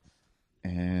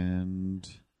 And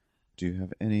do you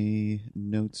have any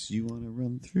notes you want to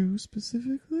run through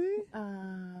specifically?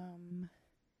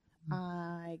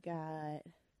 I got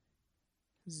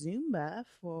Zumba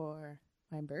for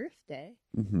my birthday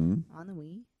on the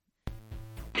Wii.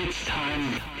 It's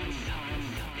time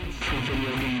for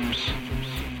video games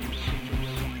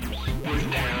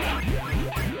with Tara.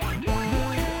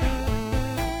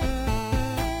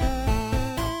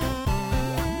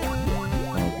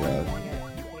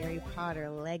 Harry Potter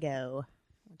Lego,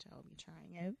 which I'll be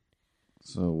trying out.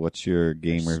 So what's your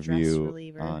game review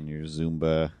reliever on your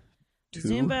Zumba 2?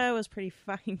 Zumba was pretty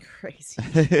fucking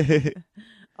crazy.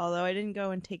 Although I didn't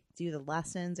go and do the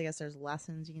lessons. I guess there's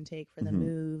lessons you can take for the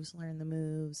moves, learn the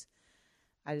moves.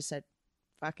 I just said,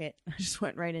 fuck it. I just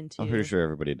went right into I'm pretty sure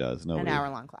everybody does. an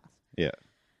hour-long class. Yeah.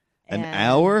 An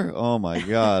hour? Oh, my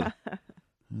God. That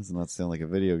does not sound like a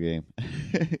video game.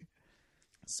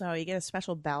 So you get a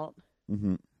special belt.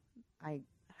 Mm-hmm. I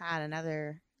had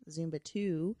another Zumba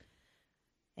 2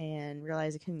 and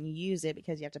realized I couldn't use it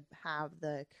because you have to have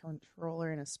the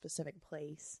controller in a specific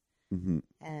place. Mm-hmm.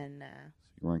 And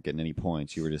you weren't getting any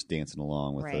points. You were just dancing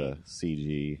along with the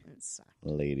CG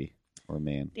lady or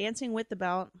man. Dancing with the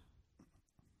belt,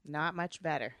 not much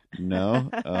better. No?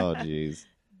 Oh, jeez.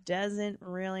 Doesn't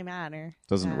really matter.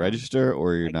 Doesn't register,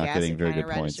 or you're not getting very good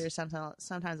points? Sometimes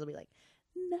it'll be like,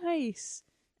 nice.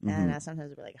 And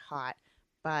sometimes it'll be like, hot.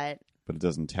 But it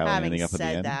doesn't tally anything up at the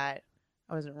end? Having said that,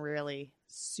 I wasn't really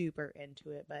super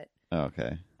into it. But,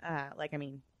 okay. I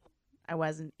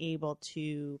wasn't able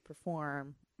to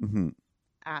perform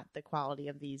at the quality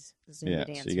of these Zumba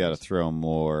dancers. So you got to throw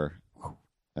more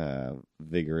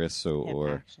vigorous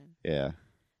or action. Yeah.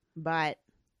 But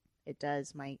it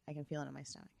does. I can feel it in my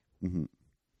stomach. Mm-hmm.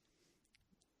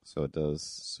 So it does.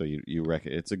 So you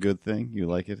reckon it's a good thing? You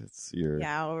like it?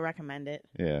 Yeah, I'll recommend it.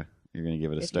 Yeah, you're gonna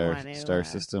give it a star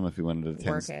system if you wanted a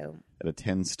 10 workout. At a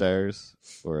 10 stars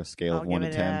or a scale of 1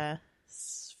 to 10. A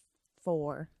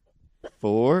 4.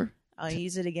 4? I'll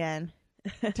use it again.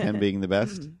 10 being the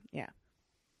best. Yeah.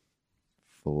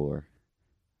 4.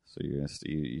 So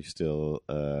you still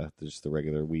just the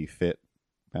regular Wii Fit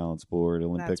balance board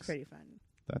Olympics. That's pretty fun.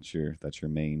 That's your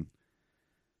main.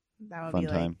 That would fun be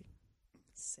time. Like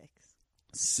 6.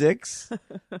 6?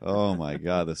 Oh my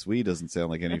god, this Wii doesn't sound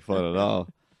like any fun at all.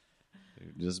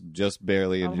 Just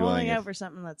barely I'm enjoying holding it. out for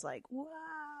something that's like,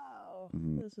 wow,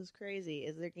 this is crazy.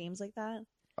 Is there games like that?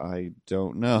 I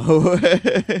don't know. Okay.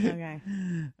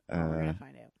 We're gonna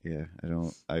find out. Yeah, I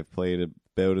don't. I've played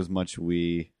about as much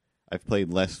Wii. I've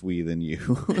played less Wii than you.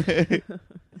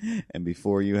 And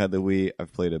before you had the Wii,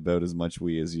 I've played about as much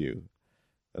Wii as you.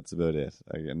 That's about it.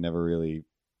 I never really...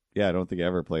 Yeah, I don't think I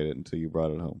ever played it until you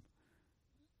brought it home.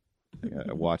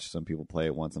 I watched some people play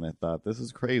it once, and I thought, this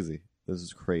is crazy. This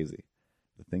is crazy.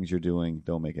 The things you're doing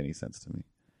don't make any sense to me.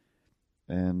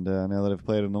 And now that I've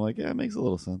played it, I'm like, yeah, it makes a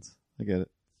little sense. I get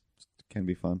it. It can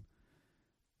be fun.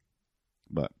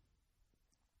 But,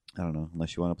 I don't know.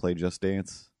 Unless you want to play Just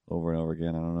Dance over and over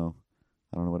again, I don't know.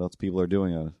 I don't know what else people are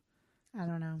doing on it. I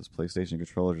don't know. Those PlayStation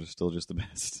controllers are still just the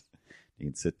best. You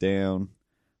can sit down.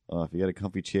 If you got a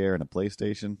comfy chair and a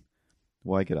PlayStation,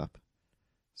 why get up?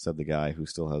 Said the guy who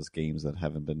still has games that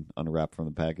haven't been unwrapped from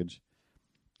the package.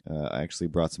 I actually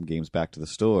brought some games back to the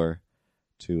store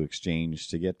to exchange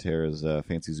to get Tara's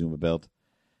fancy Zumba belt.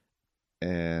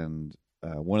 And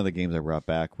one of the games I brought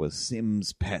back was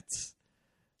Sims Pets.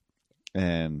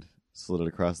 And slid it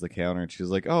across the counter, and she was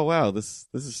like, oh, wow, this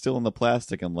is still in the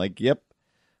plastic. I'm like, yep,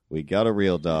 we got a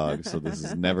real dog, so this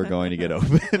is never going to get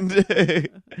opened.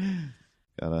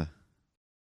 Got a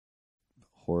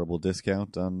horrible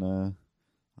discount on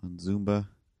Zumba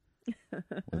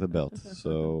with a belt,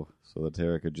 so that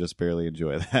Tara could just barely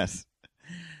enjoy that.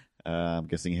 I'm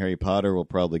guessing Harry Potter will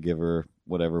probably give her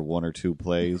whatever 1 or 2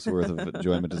 plays worth of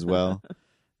enjoyment as well.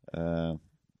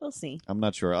 We'll see. I'm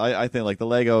not sure. I think like the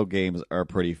Lego games are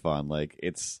pretty fun. Like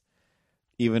it's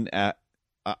even at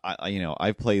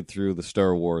I've played through the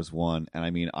Star Wars one, and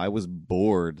I mean I was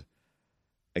bored.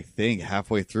 I think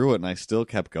halfway through it, and I still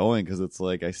kept going because it's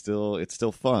like it's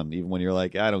still fun even when you're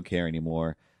like I don't care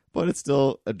anymore. But it's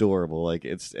still adorable. Like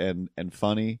it's and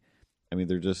funny. I mean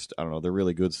they're just I don't know they're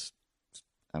really good.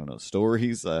 I don't know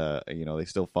stories. They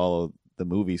still follow the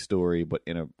movie story, but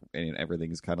in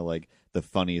everything's kind of like the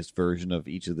funniest version of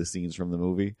each of the scenes from the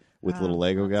movie with little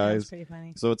Lego guys. Pretty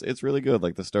funny. So it's really good.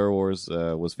 Like the Star Wars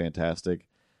was fantastic.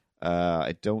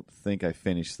 I don't think I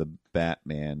finished the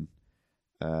Batman.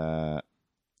 I'm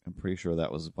pretty sure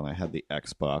that was when I had the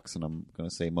Xbox, and I'm going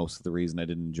to say most of the reason I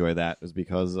didn't enjoy that is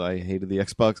because I hated the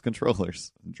Xbox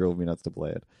controllers. It drove me nuts to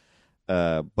play it.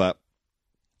 But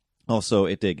also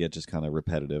it did get just kind of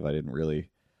repetitive.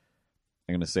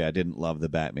 I'm going to say I didn't love the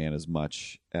Batman as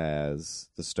much as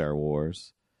the Star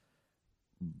Wars.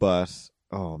 But,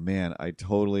 oh man, I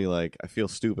totally I feel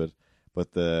stupid. But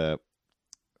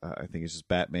I think it's just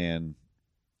Batman,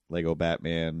 Lego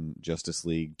Batman, Justice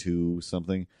League 2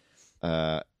 something.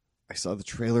 I saw the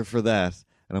trailer for that,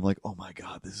 and I'm like, oh my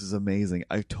god, this is amazing.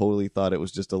 I totally thought it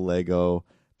was just a Lego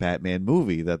Batman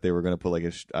movie that they were going to put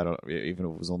I don't know, even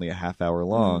if it was only a half hour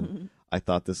long. I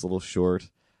thought this little short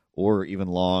or even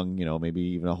long, maybe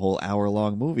even a whole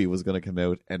hour-long movie was going to come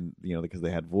out, and, because they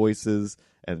had voices,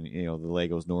 and, the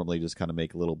Legos normally just kind of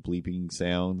make little bleeping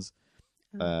sounds,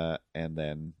 and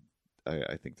then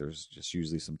I think there's just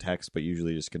usually some text, but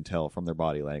usually just can tell from their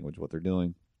body language what they're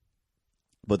doing.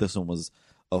 But this one was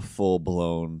a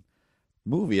full-blown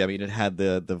movie. I mean, it had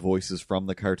the voices from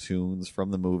the cartoons,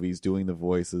 from the movies, doing the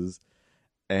voices,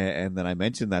 and then I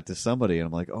mentioned that to somebody, and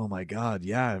I'm like, oh my god,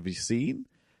 yeah, have you seen?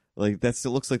 Like, it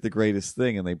looks like the greatest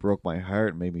thing, and they broke my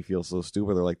heart and made me feel so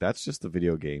stupid. They're like, that's just a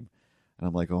video game. And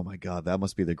I'm like, oh my god, that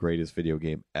must be the greatest video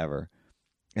game ever.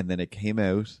 And then it came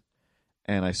out,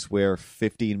 and I swear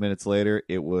 15 minutes later,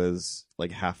 it was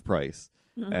like half price.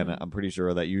 Mm-hmm. And I'm pretty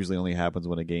sure that usually only happens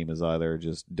when a game is either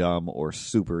just dumb or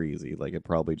super easy. Like, it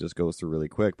probably just goes through really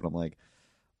quick. But I'm like,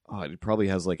 oh, it probably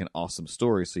has like an awesome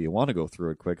story, so you want to go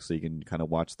through it quick so you can kind of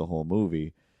watch the whole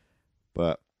movie.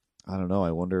 But I don't know.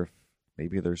 I wonder if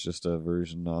maybe there's just a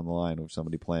version online of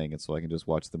somebody playing it so I can just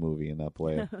watch the movie and not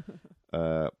play it.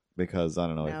 Because, I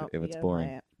don't know, if it's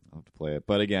boring, I'll have to play it.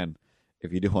 But again,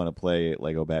 if you do want to play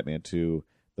Lego Batman 2,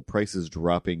 the price is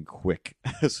dropping quick.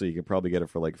 So you can probably get it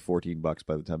for like $14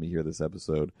 by the time you hear this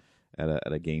episode at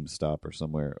a GameStop or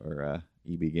somewhere, or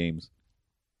EB Games.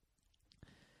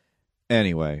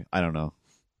 Anyway, I don't know.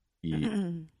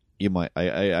 You might.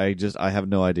 I have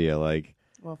no idea. Like,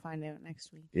 we'll find out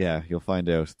next week. Yeah, you'll find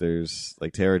out. There's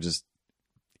Tara just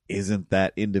isn't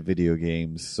that into video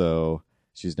games, so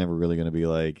she's never really going to be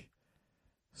like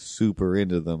super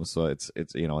into them. So it's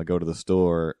I go to the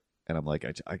store and I'm like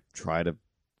I try to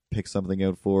pick something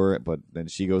out for it, but then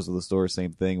she goes to the store,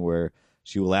 same thing, where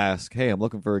she will ask, "Hey, I'm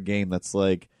looking for a game that's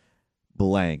like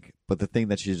blank," but the thing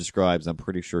that she describes, I'm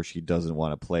pretty sure she doesn't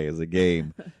want to play as a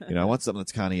game. I want something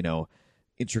that's kind of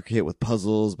intricate with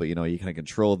puzzles, but you kind of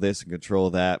control this and control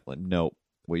that. Like, no,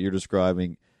 what you're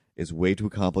describing is way too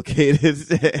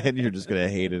complicated, and you're just gonna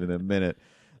hate it in a minute.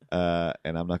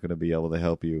 And I'm not gonna be able to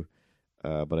help you.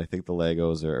 But I think the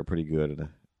Legos are pretty good at a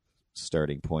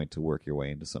starting point to work your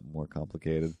way into something more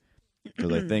complicated.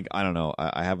 Because I think, I don't know,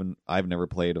 I've never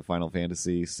played a Final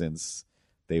Fantasy since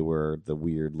they were the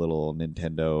weird little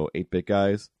Nintendo 8-bit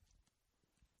guys,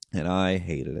 and I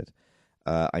hated it.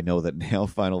 I know that now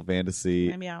Final Fantasy...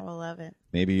 Maybe I will love it.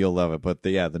 Maybe you'll love it. But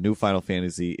the new Final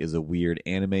Fantasy is a weird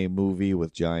anime movie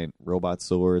with giant robot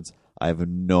swords. I have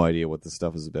no idea what this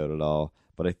stuff is about at all.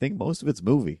 But I think most of it's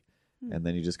movie. And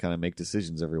then you just kind of make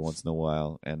decisions every once in a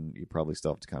while. And you probably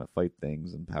still have to kind of fight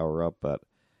things and power up. But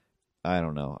I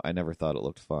don't know. I never thought it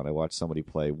looked fun. I watched somebody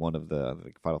play one of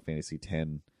the Final Fantasy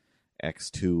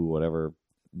X2, whatever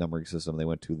numbering system they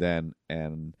went to then.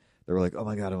 And... they were like, oh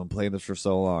my God, I've been playing this for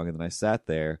so long. And then I sat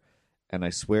there, and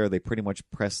I swear they pretty much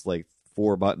pressed like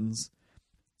 4 buttons.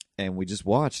 And we just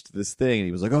watched this thing. And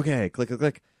he was like, okay, click, click,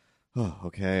 click. Oh,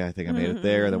 okay, I think I made it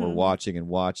there. And then we're watching,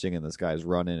 and this guy's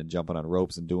running and jumping on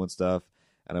ropes and doing stuff.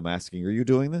 And I'm asking, are you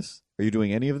doing this? Are you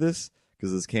doing any of this?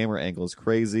 Because this camera angle is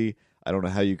crazy. I don't know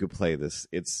how you could play this.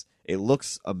 It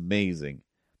looks amazing.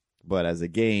 But as a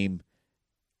game,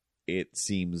 it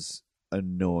seems...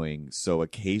 annoying. So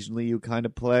occasionally you kind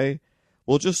of play,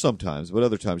 well, just sometimes, but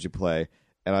other times you play,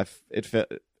 and it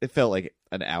felt like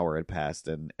an hour had passed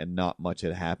and not much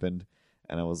had happened,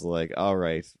 and I was like, all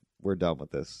right, we're done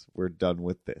with this. We're done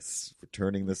with this. We're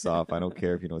turning this off. I don't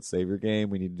care if you don't save your game.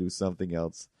 We need to do something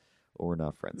else, or we're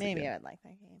not friends. Maybe again. I would like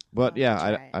that game. But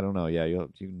I don't know. Yeah,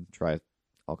 you can try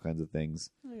all kinds of things.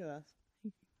 Look at this.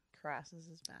 He crosses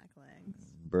his back legs.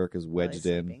 Burke is wedged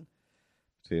in sleeping.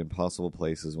 to impossible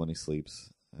places when he sleeps.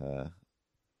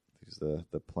 He's the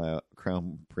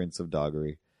crown prince of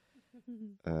doggery.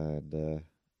 And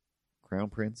crown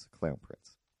prince, clown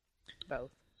prince.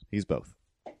 Both. He's both.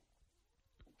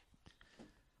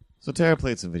 So Tara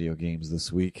played some video games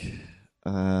this week.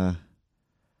 I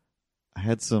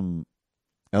had some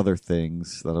other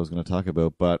things that I was going to talk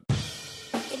about, but...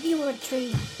 if you were a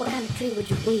tree, what kind of tree would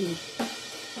you be?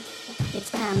 It's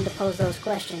time to pose those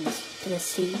questions to the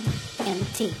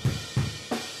CnT.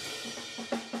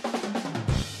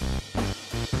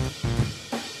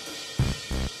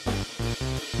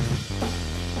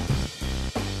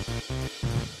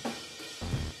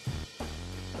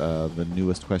 The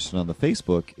newest question on the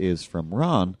Facebook is from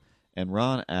Ron, and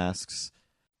Ron asks...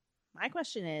 my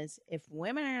question is, if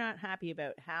women are not happy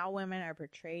about how women are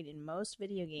portrayed in most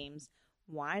video games,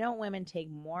 why don't women take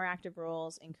more active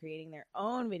roles in creating their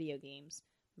own video games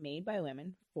made by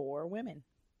women for women?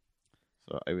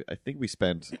 So I think we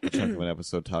spent a chunk of an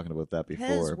episode talking about that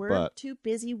Because before. we're but too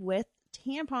busy with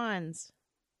tampons.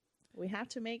 We have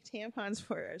to make tampons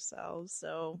for ourselves,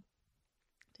 so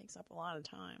it takes up a lot of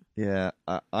time. yeah,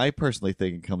 I personally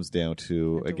think it comes down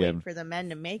to, We have to again, wait for the men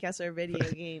to make us our video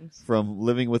games. from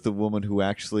living with a woman who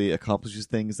actually accomplishes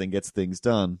things and gets things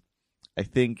done. I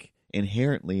think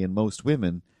inherently in most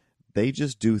women, they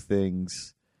just do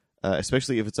things,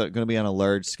 especially if it's going to be on a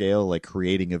large scale, like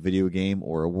creating a video game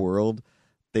or a world,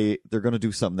 they're going to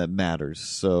do something that matters.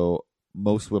 So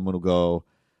most women will go,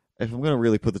 if I'm going to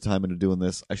really put the time into doing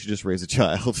this, I should just raise a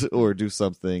child or do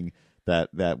something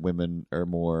that women are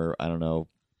more, I don't know,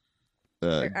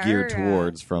 geared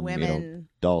towards from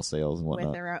doll sales and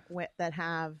whatnot. That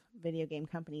have video game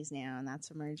companies now, and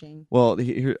that's emerging. Well,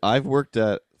 here, I've worked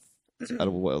at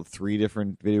 3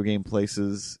 different video game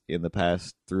places in the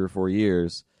past 3 or 4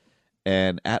 years,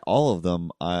 and at all of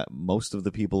them, most of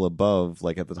the people above,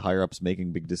 like at the higher ups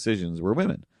making big decisions, were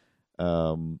women.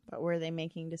 But were they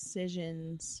making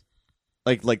decisions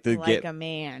like a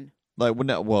man? Like,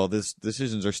 well, this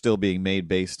decisions are still being made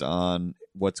based on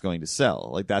what's going to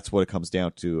sell. Like, that's what it comes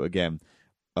down to. Again,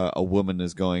 a woman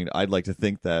is going, I'd like to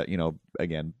think that,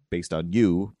 again, based on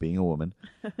you being a woman,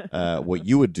 what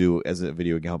you would do as a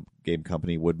video game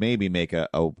company would maybe make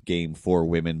a game for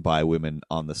women by women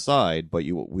on the side, but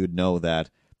you would know that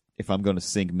if I'm going to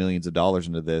sink millions of dollars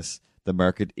into this, the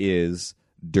market is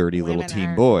dirty Women little teen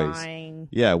aren't boys. buying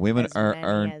Yeah, women as aren't.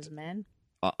 many as men.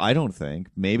 I don't think.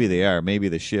 Maybe they are. Maybe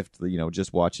the shift,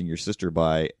 just watching your sister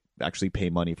actually pay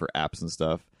money for apps and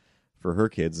stuff for her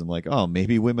kids. I'm like, oh,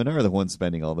 maybe women are the ones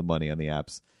spending all the money on the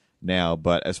apps now.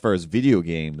 But as far as video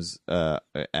games,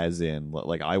 as in,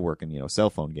 like, I work in, cell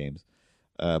phone games,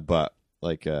 but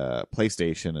like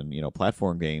PlayStation and,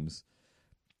 platform games,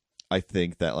 I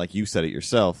think that, like you said it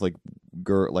yourself, like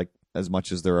as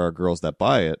much as there are girls that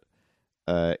buy it,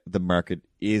 the market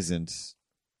isn't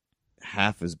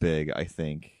half as big, I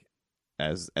think,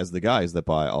 as the guys that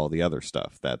buy all the other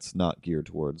stuff that's not geared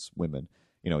towards women.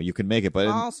 you can make it. But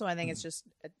also, I think it's just,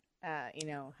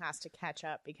 has to catch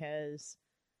up because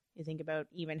you think about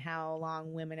even how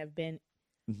long women have been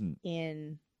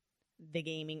in the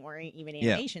gaming or even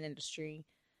animation industry.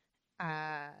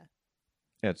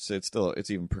 It's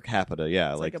even per capita.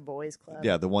 Yeah, it's like a boys' club.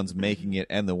 Yeah, the ones making it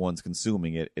and the ones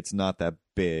consuming it. It's not that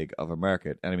big of a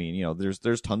market. And I mean,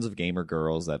 there's tons of gamer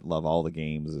girls that love all the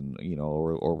games and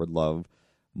or would love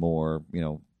more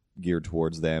geared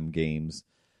towards them games.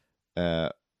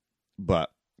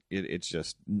 But it's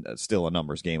just still a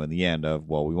numbers game in the end of,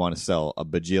 well, we want to sell a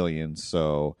bajillion,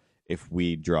 so if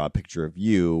we draw a picture of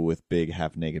you with big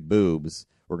half-naked boobs,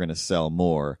 we're going to sell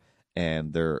more.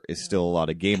 And there is still a lot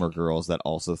of gamer girls that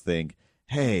also think,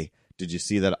 hey, did you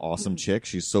see that awesome chick?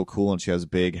 She's so cool and she has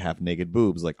big half-naked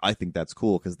boobs. Like, I think that's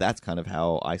cool because that's kind of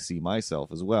how I see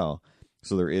myself as well.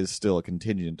 So there is still a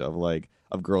contingent of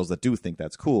girls that do think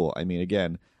that's cool. I mean,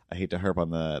 again, I hate to harp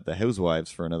on the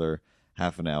housewives for another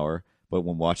half an hour, but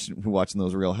when watching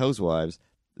those Real Housewives,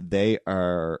 they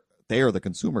are the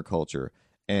consumer culture,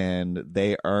 and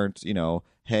they aren't,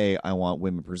 hey, I want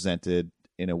women presented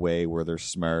in a way where they're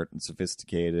smart and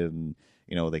sophisticated and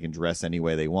they can dress any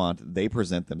way they want. They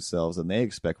present themselves and they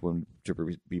expect women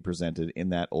to be presented in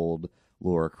that old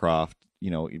Laura Croft,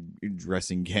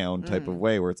 dressing gown type of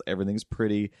way where everything's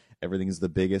pretty, everything's the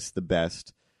biggest, the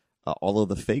best, all of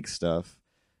the fake stuff.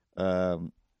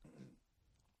 And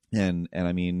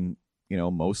I mean,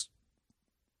 most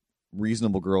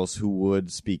reasonable girls who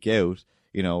would speak out,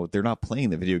 they're not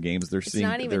playing the video games. They're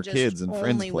seeing their kids and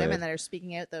friends play. Only women that are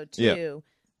speaking out, though, too. Yeah.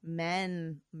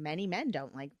 Many men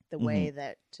don't like the way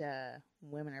that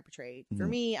women are portrayed. For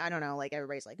me, I don't know. Like,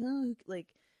 everybody's like, oh,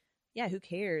 who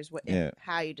cares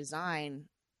how you design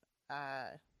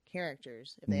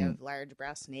characters if they have large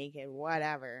breasts, naked,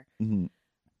 whatever.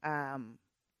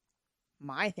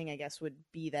 My thing, I guess, would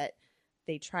be that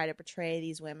they try to portray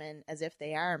these women as if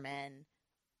they are men,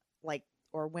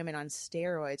 or women on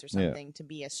steroids or something. Yeah. To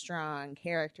be a strong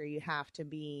character, you have to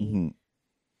be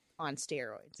on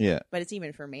steroids. Yeah, but it's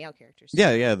even for male characters.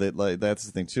 Yeah. That's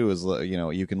the thing too. Is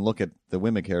you can look at the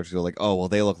women characters, go like, oh well,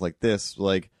 they look like this.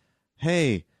 Like,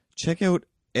 hey, check out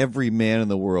every man in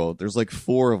the world. There's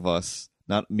 4 of us,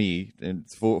 not me, and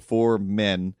four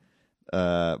men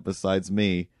besides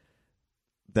me.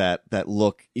 That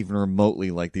look even remotely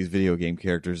like these video game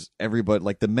characters.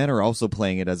 Everybody, the men are also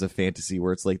playing it as a fantasy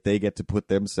where it's they get to put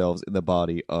themselves in the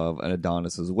body of an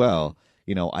Adonis as well.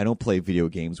 I don't play video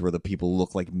games where the people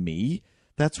look like me.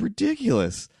 That's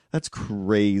ridiculous. That's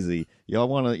crazy. I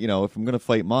want to, if I'm going to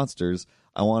fight monsters,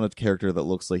 I want a character that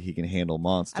looks like he can handle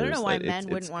monsters. I don't know why men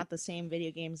wouldn't want the same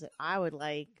video games that I would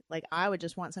like. I would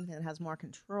just want something that has more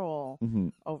control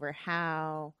over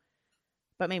how...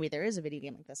 But maybe there is a video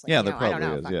game like this. There probably I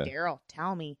don't know. is. Daryl,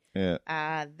 tell me. Yeah.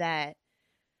 That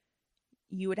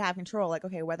you would have control.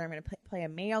 Okay, whether I'm going to play a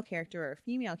male character or a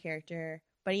female character,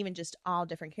 but even just all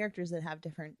different characters that have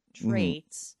different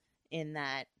traits in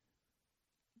that.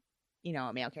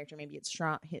 A male character maybe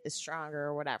is stronger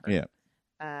or whatever. Yeah.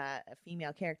 A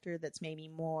female character that's maybe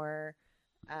more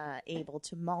able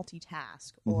to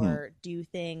multitask or do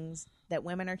things that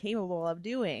women are capable of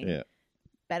doing. Yeah.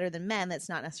 Better than men, that's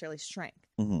not necessarily strength.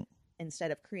 Instead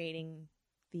of creating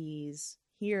these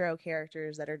hero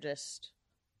characters that are just,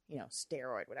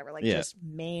 steroid, whatever, just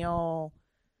male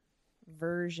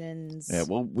versions. Yeah,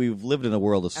 well, we've lived in a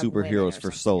world of superheroes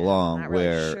for so long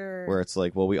where it's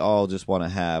well, we all just want to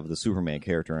have the Superman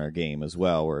character in our game as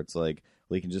well, where it's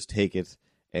we can just take it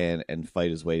and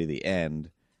fight his way to the end.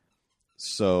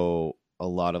 So a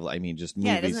lot of, just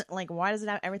movies. Yeah, it doesn't, why does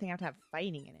everything have to have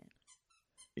fighting in it?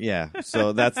 Yeah,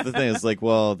 so that's the thing. It's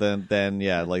well, then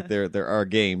yeah, there are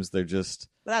games. They're just.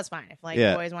 But that's fine. If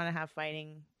boys want to have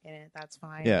fighting in it, that's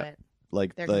fine. Yeah,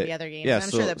 but there can be other games. Yeah, I'm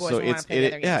sure that boys want to play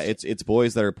other games. Yeah, it's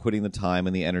boys that are putting the time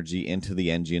and the energy into the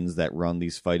engines that run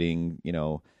these fighting,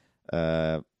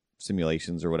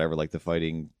 simulations or whatever, the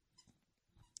fighting,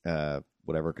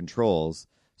 whatever controls.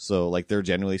 So, they're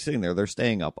genuinely sitting there. They're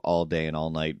staying up all day and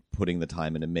all night, putting the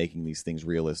time into making these things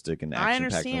realistic and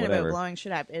action-packed and whatever. I understand about blowing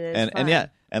shit up. It is fun.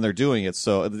 And they're doing it.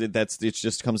 So it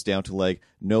just comes down to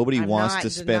nobody wants to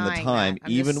spend the time,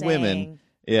 even women.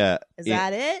 Yeah, is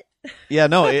that it? Yeah,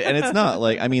 no, and it's not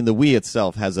the Wii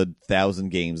itself has 1,000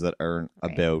 games that aren't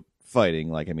about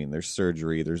fighting. There's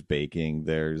surgery, there's baking,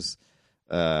 there's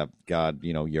yard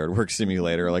work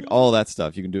simulator, all that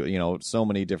stuff. You can do, so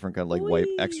many different kind of wipe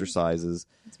exercises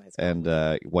and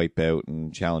wipe out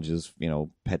and challenges,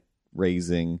 pet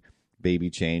raising, baby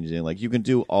changing. You can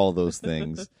do all those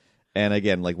things. And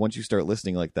again, once you start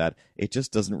listening like that, it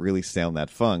just doesn't really sound that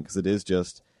fun because it is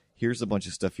just, here's a bunch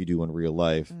of stuff you do in real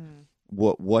life.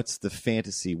 what's the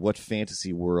fantasy? What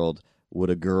fantasy world would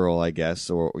a girl, I guess,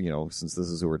 or since this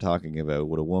is who we're talking about,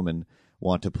 would a woman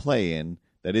want to play in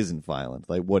that isn't violent?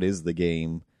 Like, what is the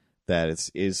game that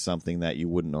is something that you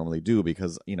wouldn't normally do?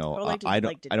 Because I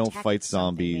don't fight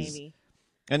zombies. Maybe.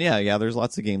 And yeah, there's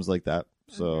lots of games like that.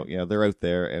 So they're out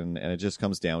there, and it just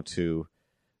comes down to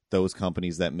those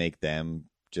companies that make them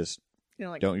just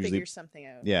don't figure usually something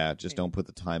out. Yeah, just don't put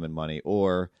the time and money.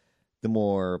 Or the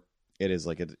more it is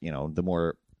the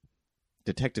more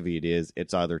detective-y it is,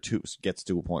 it's either gets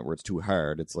to a point where it's too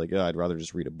hard. It's like, I'd rather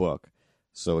just read a book.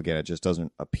 So again, it just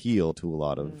doesn't appeal to a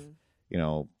lot of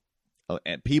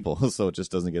people. So it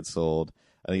just doesn't get sold.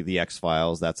 I think the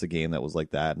X-Files, that's a game that was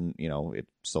like that, and it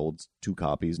sold 2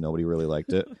 copies. Nobody really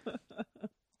liked it.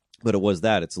 But it was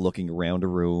that. It's looking around a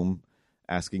room,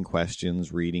 asking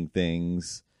questions, reading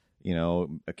things.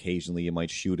 Occasionally you might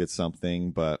shoot at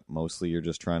something, but mostly you're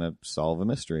just trying to solve a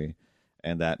mystery.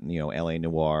 And that, L.A.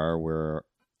 Noire, where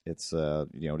it's,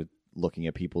 looking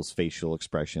at people's facial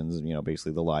expressions,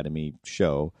 basically the Lie to Me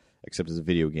show, except it's a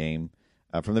video game.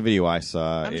 From the video I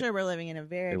saw, I'm sure we're living in a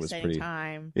very exciting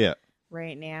time. Yeah.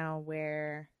 Right now,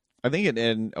 where I think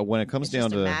when it comes it's down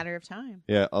just to a matter of time.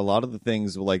 Yeah, a lot of the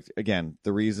things, like, again,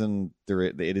 the reason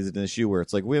it is an issue where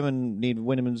it's like women need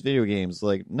women's video games.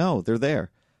 Like, no, they're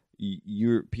there.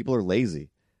 People are lazy.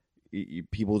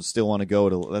 People still want to go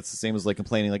to. That's the same as like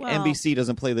complaining like NBC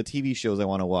doesn't play the TV shows I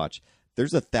want to watch.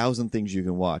 There's 1,000 things you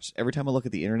can watch. Every time I look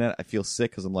at the internet, I feel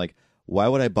sick because I'm like, why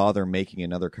would I bother making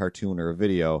another cartoon or a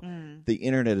video? The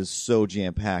internet is so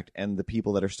jam-packed, and the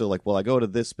people that are still like, well, I go to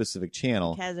this specific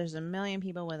channel. Because there's a million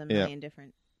people with a million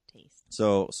different tastes.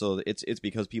 So it's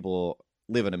because people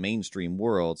live in a mainstream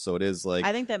world, so it is like,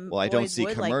 I think that I don't see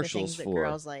like the commercials things that for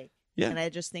girls like. Yeah. And I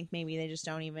just think maybe they just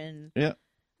don't even... Yeah.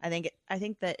 I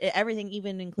think that everything,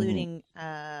 even including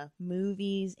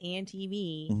movies and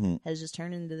TV, has just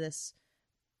turned into this,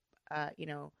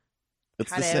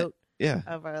 it's cutout yeah.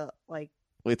 of a, like...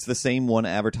 It's the same one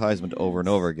advertisement over and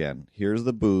over again. Here's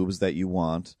the boobs that you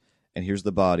want, and here's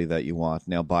the body that you want.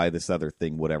 Now buy this other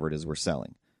thing, whatever it is we're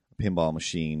selling. A pinball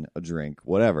machine, a drink,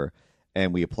 whatever.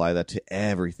 And we apply that to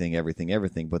everything.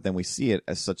 But then we see it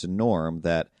as such a norm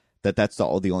that's the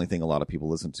only thing a lot of people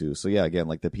listen to. So yeah, again,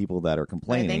 like the people that are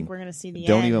complaining, I think we're going to see the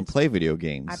don't end. even play video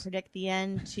games. I predict the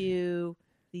end to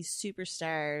these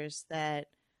superstars that,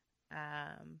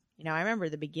 I remember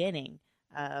the beginning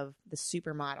of the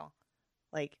supermodel.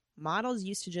 Like, models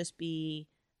used to just be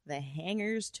the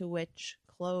hangers to which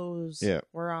clothes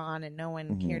were on, and no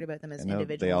one cared about them as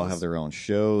individuals. They all have their own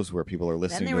shows where people are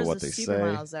listening to what they say. Then there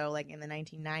was the supermodels, though, like in the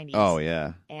 1990s. Oh,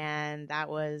 yeah. And that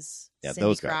was Cindy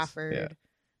those guys. Crawford,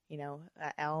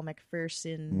 Elle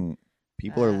Macpherson.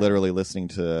 People are literally listening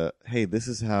to, hey, this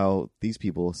is how these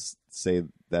people say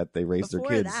that they raise their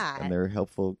kids, and they're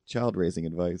helpful child-raising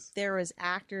advice. There was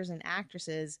actors and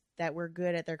actresses that were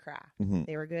good at their craft.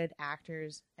 They were good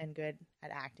actors and good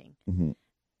at acting.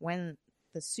 When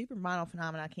the supermodel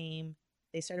phenomena came,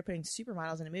 they started putting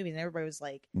supermodels into movies, and everybody was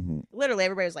like, literally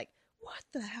everybody was like, what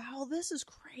the hell? This is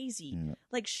crazy. Yeah.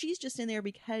 Like, she's just in there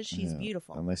because she's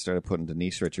beautiful. And they started putting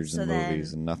Denise Richards in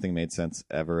movies, and nothing made sense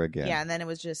ever again. Yeah, and then it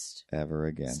was just... Ever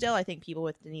again. Still, I think people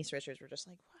with Denise Richards were just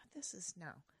like, what? This is...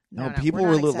 No, people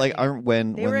were like...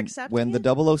 When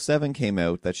the 007 came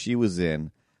out that she was in,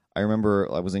 I remember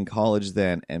I was in college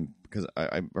then, and because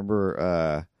I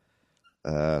remember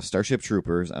Starship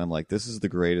Troopers, and I'm like, this is the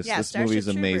greatest. Yeah, this movie is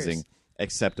amazing.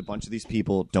 Except a bunch of these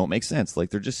people don't make sense. Like,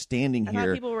 they're just standing here. I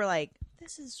thought people were like,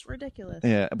 this is ridiculous.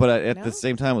 Yeah, but at the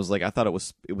same time, I was like, I thought it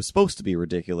was supposed to be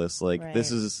ridiculous. Like,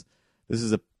 this is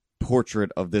a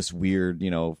portrait of this weird,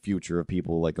 future of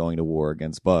people like going to war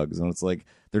against bugs, and it's like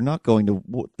they're not going to.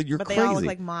 You're but crazy. They all look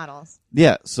like models.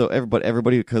 Yeah. So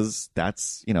everybody, because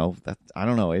that's that I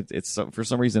don't know. It's for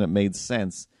some reason it made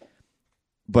sense.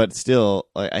 But still,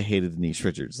 I hated Denise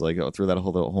Richards. Like, through that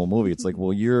whole movie, it's like,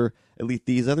 well, at least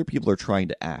these other people are trying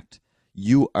to act.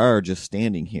 You are just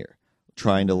standing here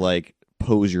trying to, like,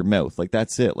 pose your mouth. Like,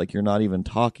 that's it. Like, you're not even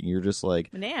talking. You're just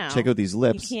like, check out these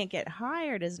lips. You can't get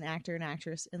hired as an actor and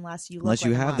actress unless you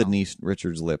have the Denise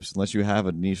Richards lips. Unless you have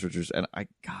a Denise Richards. And I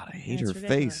hate her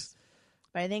face.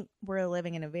 But I think we're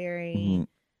living in a very...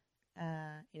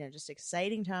 just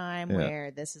exciting time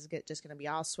where this is just going to be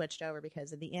all switched over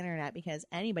because of the internet, because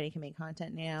anybody can make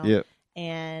content now. Yeah.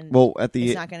 And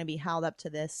it's not going to be held up to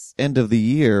this end of the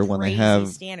year when they have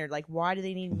standard. Like, why do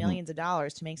they need millions of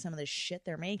dollars to make some of the shit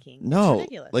they're making? No, it's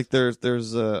ridiculous. Like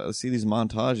there's I see these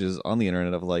montages on the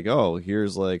internet of like, oh,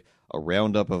 here's like a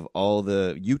roundup of all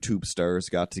the YouTube stars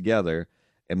got together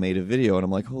and made a video, and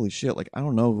I'm like, holy shit! Like, I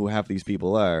don't know who half these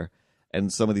people are.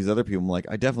 And some of these other people, I'm like,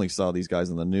 I definitely saw these guys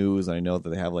on the news, and I know that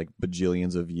they have like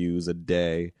bajillions of views a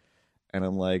day. And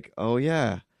I'm like, oh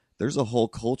yeah, there's a whole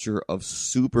culture of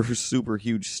super, super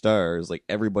huge stars. Like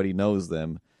everybody knows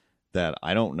them that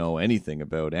I don't know anything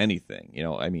about anything. You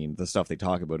know, I mean, the stuff they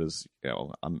talk about is, you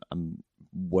know, I'm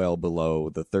well below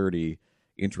the 30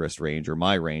 interest range, or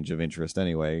my range of interest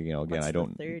anyway. You know, again, What's I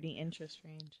don't the 30 interest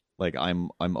range. like I'm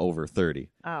over 30.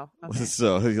 Oh, okay.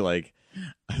 So like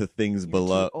things You're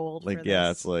below, too old like for yeah,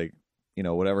 this. it's like, you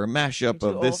know, whatever mashup You're too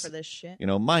of old this, for this shit. you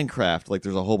know, Minecraft. Like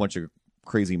there's a whole bunch of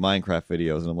crazy Minecraft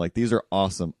videos, and I'm like, these are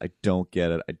awesome. I don't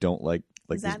get it. I don't like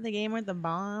Is that the game with the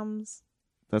bombs?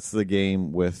 That's the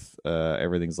game with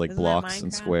everything's like Isn't that blocks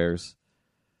and Minecraft? squares.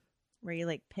 Where you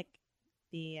like pick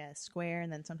the square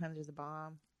and then sometimes there's a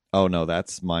bomb. Oh no,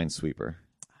 that's Minesweeper.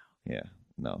 Yeah,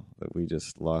 no, we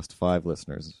just lost 5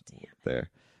 listeners there.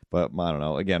 But I don't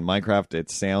know. Again, Minecraft,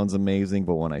 it sounds amazing,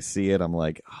 but when I see it, I'm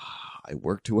like, I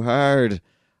work too hard.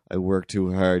 I work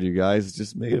too hard. You guys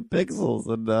just made it pixels,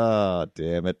 and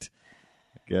damn it.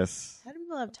 I guess How do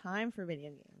people have time for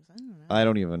video games? I don't know. I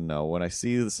don't even know. When I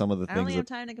see some of the I things only have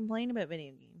that, time to complain about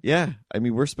video games. yeah, I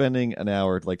mean, we're spending an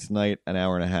hour, like tonight, an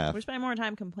hour and a half. We're spending more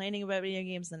time complaining about video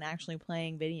games than actually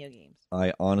playing video games.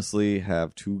 I honestly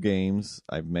have 2 games.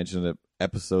 I've mentioned it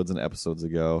episodes and episodes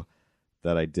ago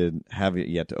that I didn't have it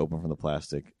yet to open from the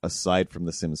plastic, aside from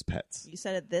The Sims Pets. You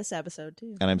said it this episode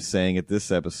too. And I'm saying it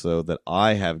this episode that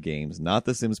I have games, not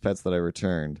The Sims Pets that I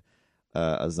returned,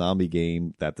 a zombie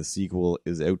game that the sequel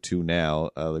is out to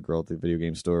now. The girl at the video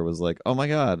game store was like, oh my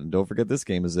god, and don't forget this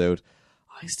game is out.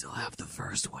 I still have the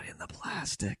first one in the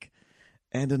plastic.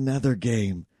 And another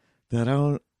game that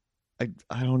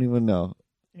I don't even know.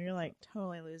 You're like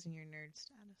totally losing your nerd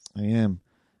status. I am.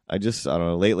 I don't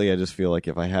know. Lately, I just feel like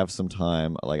if I have some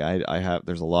time, like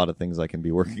there's a lot of things I can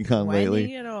be working on When lately. you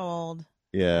get old,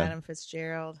 Yeah. Adam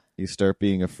Fitzgerald. You start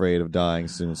being afraid of dying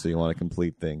soon, so you want to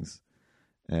complete things.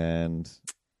 And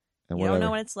You whatever. don't know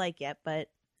what it's like yet, but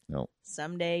No.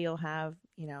 someday you'll have,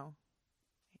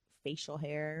 facial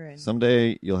hair and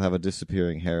Someday you'll have a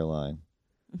disappearing hairline.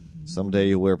 Someday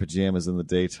you'll wear pajamas in the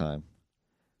daytime.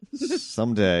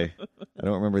 Someday, I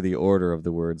don't remember the order of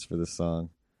the words for this song.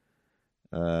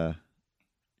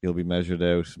 You'll be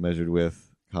measured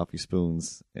with coffee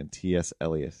spoons and T.S.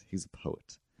 Eliot. He's a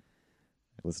poet.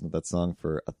 I listened to that song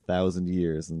for 1,000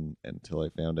 years until I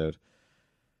found out,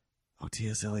 oh,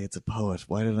 T.S. Eliot's a poet.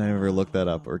 Why didn't I ever look that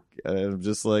up? Or I'm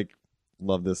just like,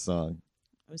 love this song.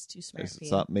 it was too I smart for you.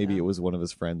 thought maybe No. it was one of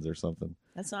his friends or something.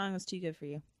 That song was too good for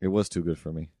you. It was too good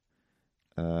for me.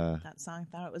 That song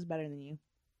thought it was better than you.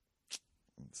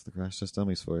 It's the Crash Test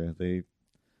Dummies for you. They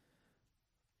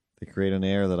create an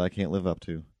air that I can't live up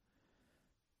to.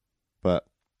 But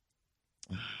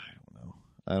I don't know.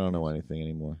 I don't know anything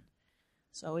anymore.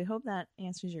 So we hope that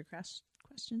answers your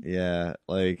question. Yeah,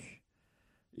 like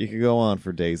you could go on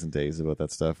for days and days about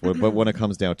that stuff. But when it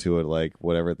comes down to it, like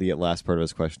whatever the last part of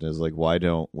his question is, like why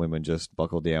don't women just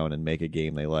buckle down and make a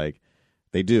game they like?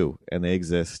 They do, and they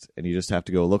exist, and you just have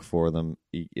to go look for them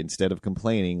instead of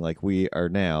complaining like we are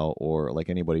now, or like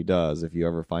anybody does. If you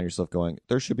ever find yourself going,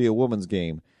 there should be a woman's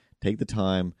game, take the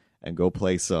time and go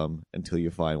play some until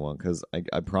you find one. Because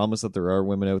I promise that there are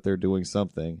women out there doing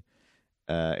something.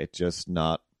 It's just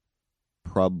not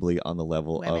probably on the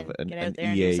level Women, of an get out there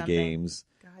and do EA something. Games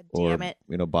God or damn it.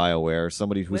 BioWare,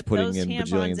 somebody who's Whip putting those in tampons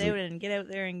bajillions out of... and get out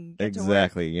there and get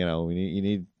Exactly. You know, you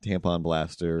need Tampon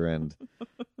Blaster and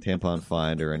Tampon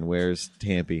Finder and Where's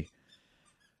Tampy?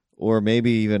 Or maybe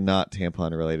even not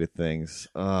tampon-related things.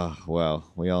 Oh,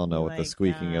 well, we all know what the Like,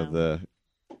 squeaking of the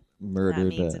to work. murdered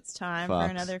That means it's time fox.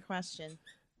 for another question.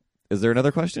 Is there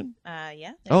another question? Yeah.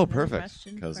 there's Oh, another perfect.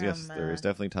 question Because, yes, from, there is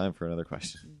definitely time for another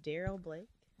question. Daryl Blake.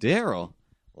 Daryl,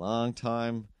 long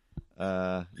time used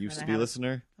And to I be have-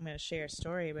 listener. I'm going to share a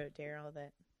story about Daryl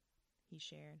that he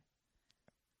shared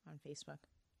on Facebook.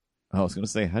 I was going to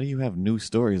say, how do you have new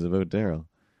stories about Daryl?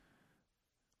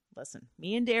 Listen,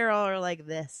 me and Daryl are like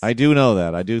this. I do know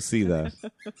that. I do see that.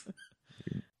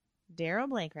 Daryl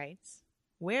Blake writes,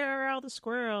 where are all the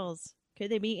squirrels? Could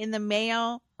they be in the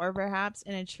mail or perhaps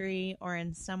in a tree or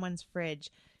in someone's fridge?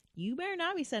 You better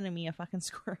not be sending me a fucking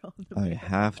squirrel. in the I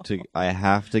mail.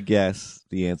 have to guess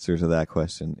the answer to that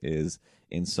question is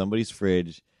in somebody's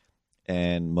fridge,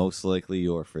 and most likely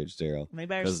your fridge, Daryl. They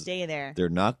better 'Cause stay there. They're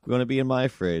not going to be in my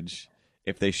fridge.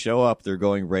 If they show up, they're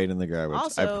going right in the garbage.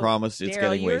 Also, I promise it's Daryl,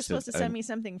 getting you were wasted. supposed to send me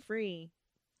something free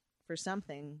for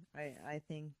something. I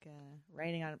think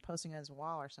writing on posting on his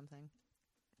wall or something.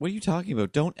 What are you talking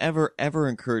about? Don't ever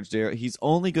encourage Daryl. He's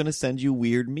only going to send you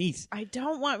weird meat. I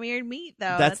don't want weird meat,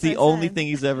 though. That's the what I only said. thing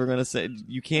he's ever going to say.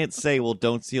 You can't say, well,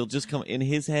 don't. He'll just come in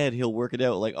his head. He'll work it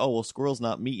out like, oh, well, squirrel's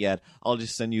not meat yet. I'll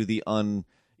just send you the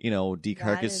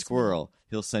decarcassed squirrel.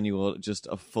 He'll send you just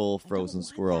a full frozen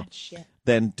squirrel.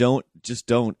 Then don't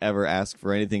ever ask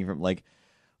for anything from like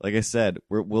I said.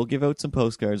 We'll give out some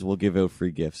postcards. We'll give out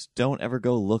free gifts. Don't ever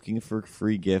go looking for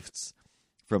free gifts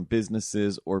from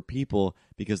businesses or people,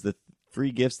 because the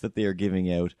free gifts that they are giving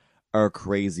out are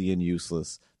crazy and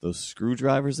useless. Those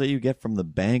screwdrivers that you get from the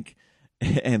bank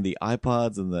and the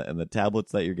iPods and the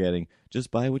tablets that you're getting,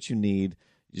 just buy what you need.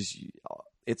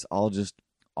 It's all just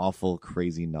awful,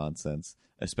 crazy nonsense.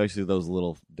 Especially those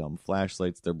little dumb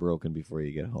flashlights, they're broken before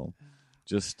you get home.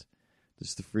 Just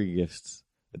the free gifts,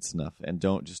 it's enough. And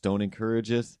don't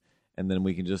encourage it, and then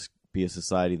we can just be a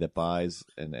society that buys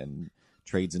and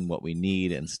trades in what we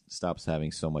need and stops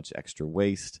having so much extra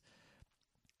waste.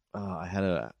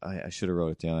 I should have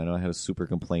wrote it down. I know I had a super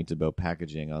complaint about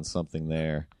packaging on something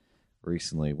there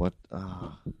recently. What?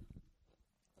 I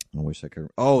wish I could.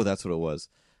 Oh, that's what it was.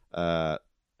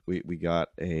 We got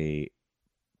a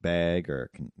bag, or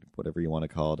whatever you want to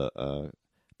call it, a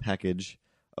package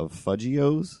of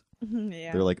Fudgios.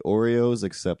 Yeah. They're like Oreos,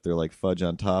 except they're like fudge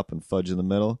on top and fudge in the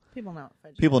middle. People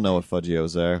know what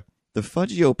Fudgios are. The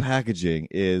Fudgio packaging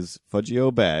is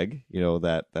Fudgio bag,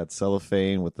 that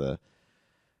cellophane with the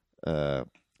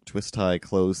twist tie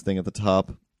closed thing at the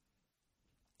top.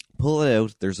 Pull it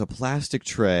out. There's a plastic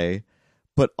tray,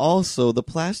 but also the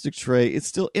plastic tray is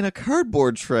still in a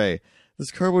cardboard tray.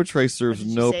 This cardboard tray serves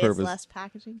no purpose. It's less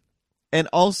packaging? And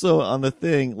also on the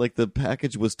thing, like the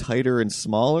package was tighter and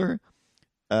smaller.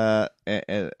 And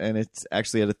it's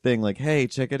actually had a thing like, hey,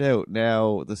 check it out.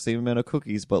 Now the same amount of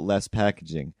cookies, but less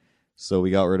packaging. So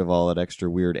we got rid of all that extra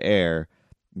weird air.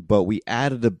 But we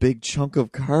added a big chunk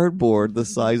of cardboard the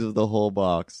size of the whole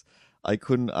box. I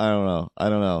don't know.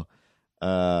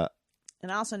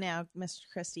 And also now, Mr.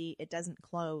 Christie, it doesn't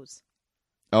close.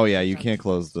 Oh, yeah, you can't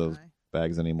close those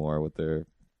bags anymore. They're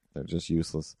just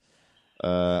useless.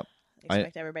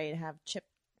 Expect everybody to have chip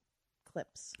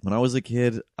clips. When I was a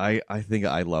kid, I think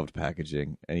I loved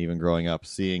packaging. And even growing up,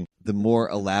 seeing the more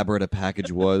elaborate a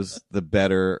package was, the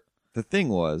better the thing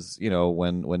was.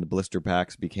 When the blister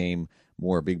packs became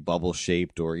more big bubble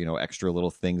shaped, or extra little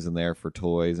things in there for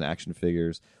toys and action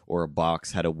figures, or a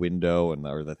box had a window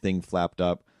or the thing flapped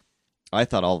up. I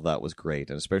thought all of that was great,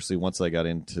 and especially once I got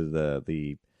into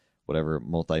the whatever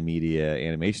multimedia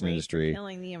animation industry,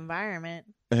 killing the environment.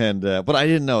 And but I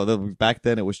didn't know that back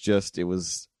then. It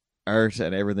was art,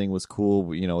 and everything was cool.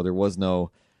 There was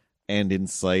no end in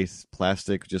sight.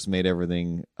 Plastic just made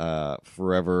everything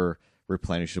forever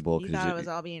replenishable. You thought it was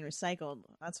all being recycled.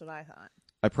 That's what I thought.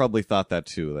 I probably thought that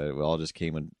too, that it all just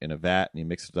came in a vat and you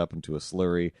mix it up into a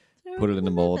slurry, put it in the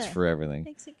molds for everything.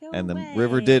 Makes it go and away. The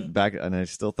river did back, and I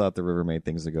still thought the river made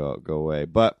things go away.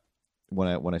 But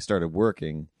when I started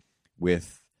working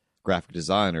with graphic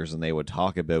designers, and they would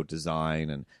talk about design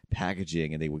and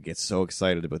packaging, and they would get so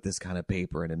excited about this kind of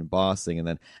paper and embossing, and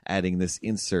then adding this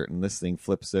insert, and this thing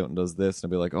flips out and does this, and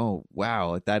I'd be like, oh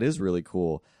wow, that is really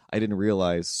cool. I didn't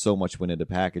realize so much went into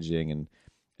packaging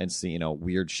and see,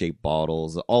 weird shaped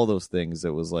bottles, all those things.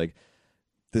 It was like,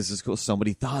 this is cool.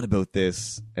 Somebody thought about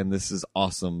this, and this is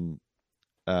awesome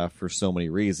for so many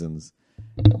reasons.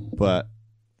 But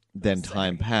then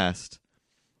time passed,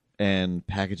 and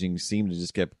packaging seemed to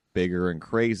just get bigger and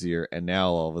crazier. And now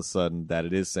all of a sudden that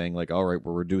it is saying like, all right,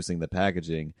 we're reducing the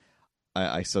packaging.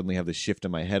 I suddenly have this shift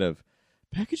in my head of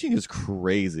packaging is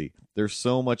crazy. There's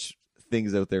so much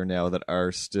things out there now that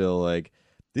are still like,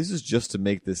 this is just to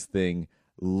make this thing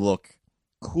look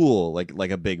cool,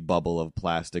 like a big bubble of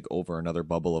plastic over another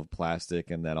bubble of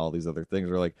plastic, and then all these other things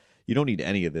are like, you don't need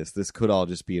any of this. This could all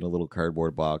just be in a little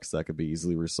cardboard box that could be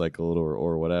easily recycled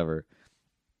or whatever.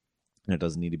 And it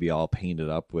doesn't need to be all painted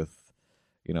up with,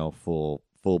 full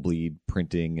bleed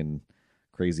printing and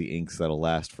crazy inks that'll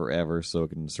last forever so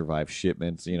it can survive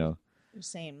shipments, You're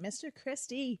saying, Mr.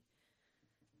 Christie,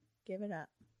 give it up.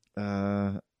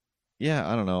 Yeah,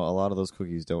 I don't know. A lot of those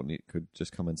cookies could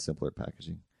just come in simpler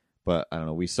packaging. But I don't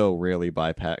know. We so rarely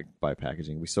buy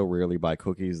packaging. We so rarely buy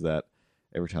cookies that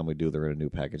every time we do, they're in a new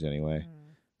package anyway.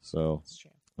 So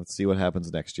let's see what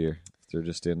happens next year. If they're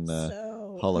just in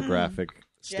holographic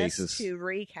stasis. Just to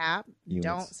recap, units.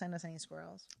 Don't send us any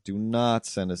squirrels. Do not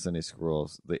send us any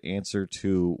squirrels. The answer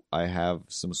to I have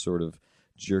some sort of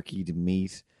jerkied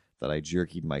meat that I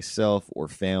jerkied myself or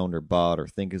found or bought or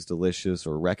think is delicious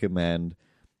or recommend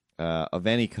of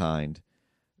any kind,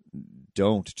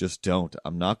 don't.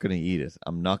 I'm not going to eat it.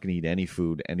 I'm not going to eat any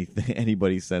food, anything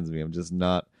anybody sends me. I'm just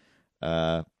not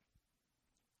I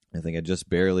think I just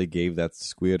barely gave that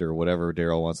squid or whatever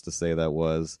Daryl wants to say that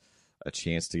was a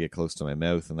chance to get close to my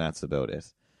mouth, and that's about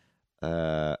it.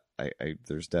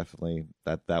 There's definitely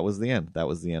that was the end. That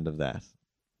was the end of that.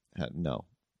 No,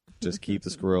 just keep the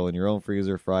squirrel in your own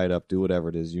freezer, fry it up, do whatever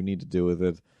it is you need to do with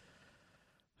it.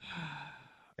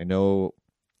 I know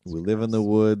we live in the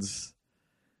woods,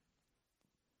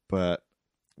 but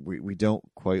we don't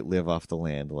quite live off the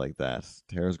land like that.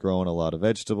 Tara's growing a lot of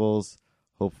vegetables.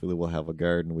 Hopefully we'll have a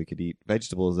garden we could eat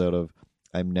vegetables out of.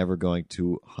 I'm never going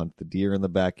to hunt the deer in the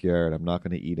backyard. I'm not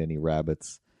going to eat any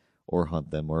rabbits or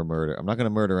hunt them or murder. I'm not going to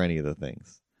murder any of the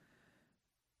things.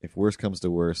 If worse comes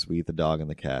to worse, we eat the dog and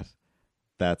the cat.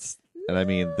 That's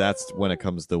when it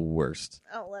comes to worst.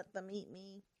 I'll let them eat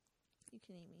me. You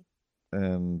can eat me.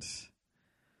 And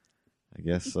I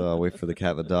guess I'll wait for the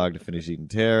cat and the dog to finish eating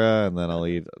Tara, and then I'll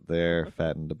eat their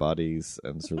fattened bodies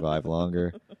and survive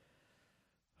longer.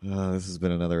 This has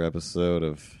been another episode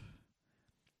of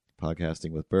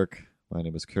Podcasting with Burke. My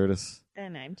name is Curtis.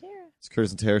 And I'm Tara. It's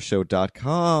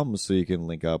curtisandtarashow.com, so you can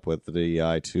link up with the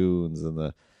iTunes and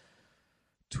the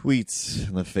tweets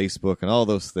and the Facebook and all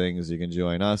those things. You can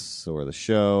join us or the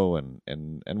show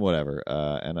and whatever.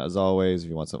 And as always, if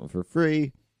you want something for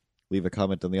free, leave a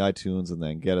comment on the iTunes and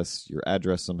then get us your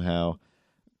address somehow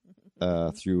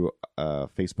through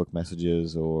Facebook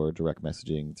messages or direct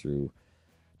messaging through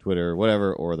Twitter,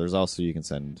 whatever. Or there's also, you can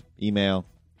send email.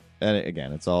 And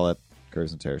again, it's all at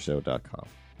curtisandtarashow.com.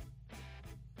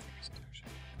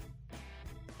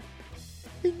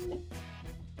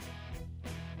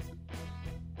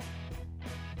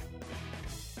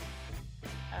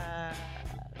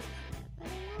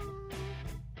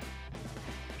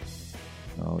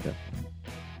 Oh, definitely.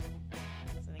 I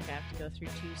think I have to go through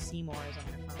 2 Seymours on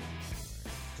my phone.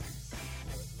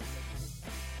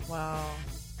 Well,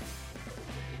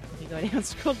 if you go down,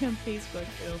 scroll down Facebook,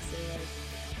 it'll say like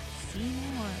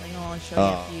Seymour. Like, I'll show you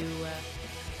a few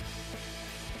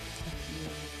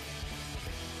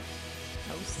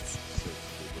posts.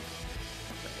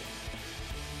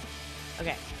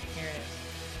 Okay, here it is.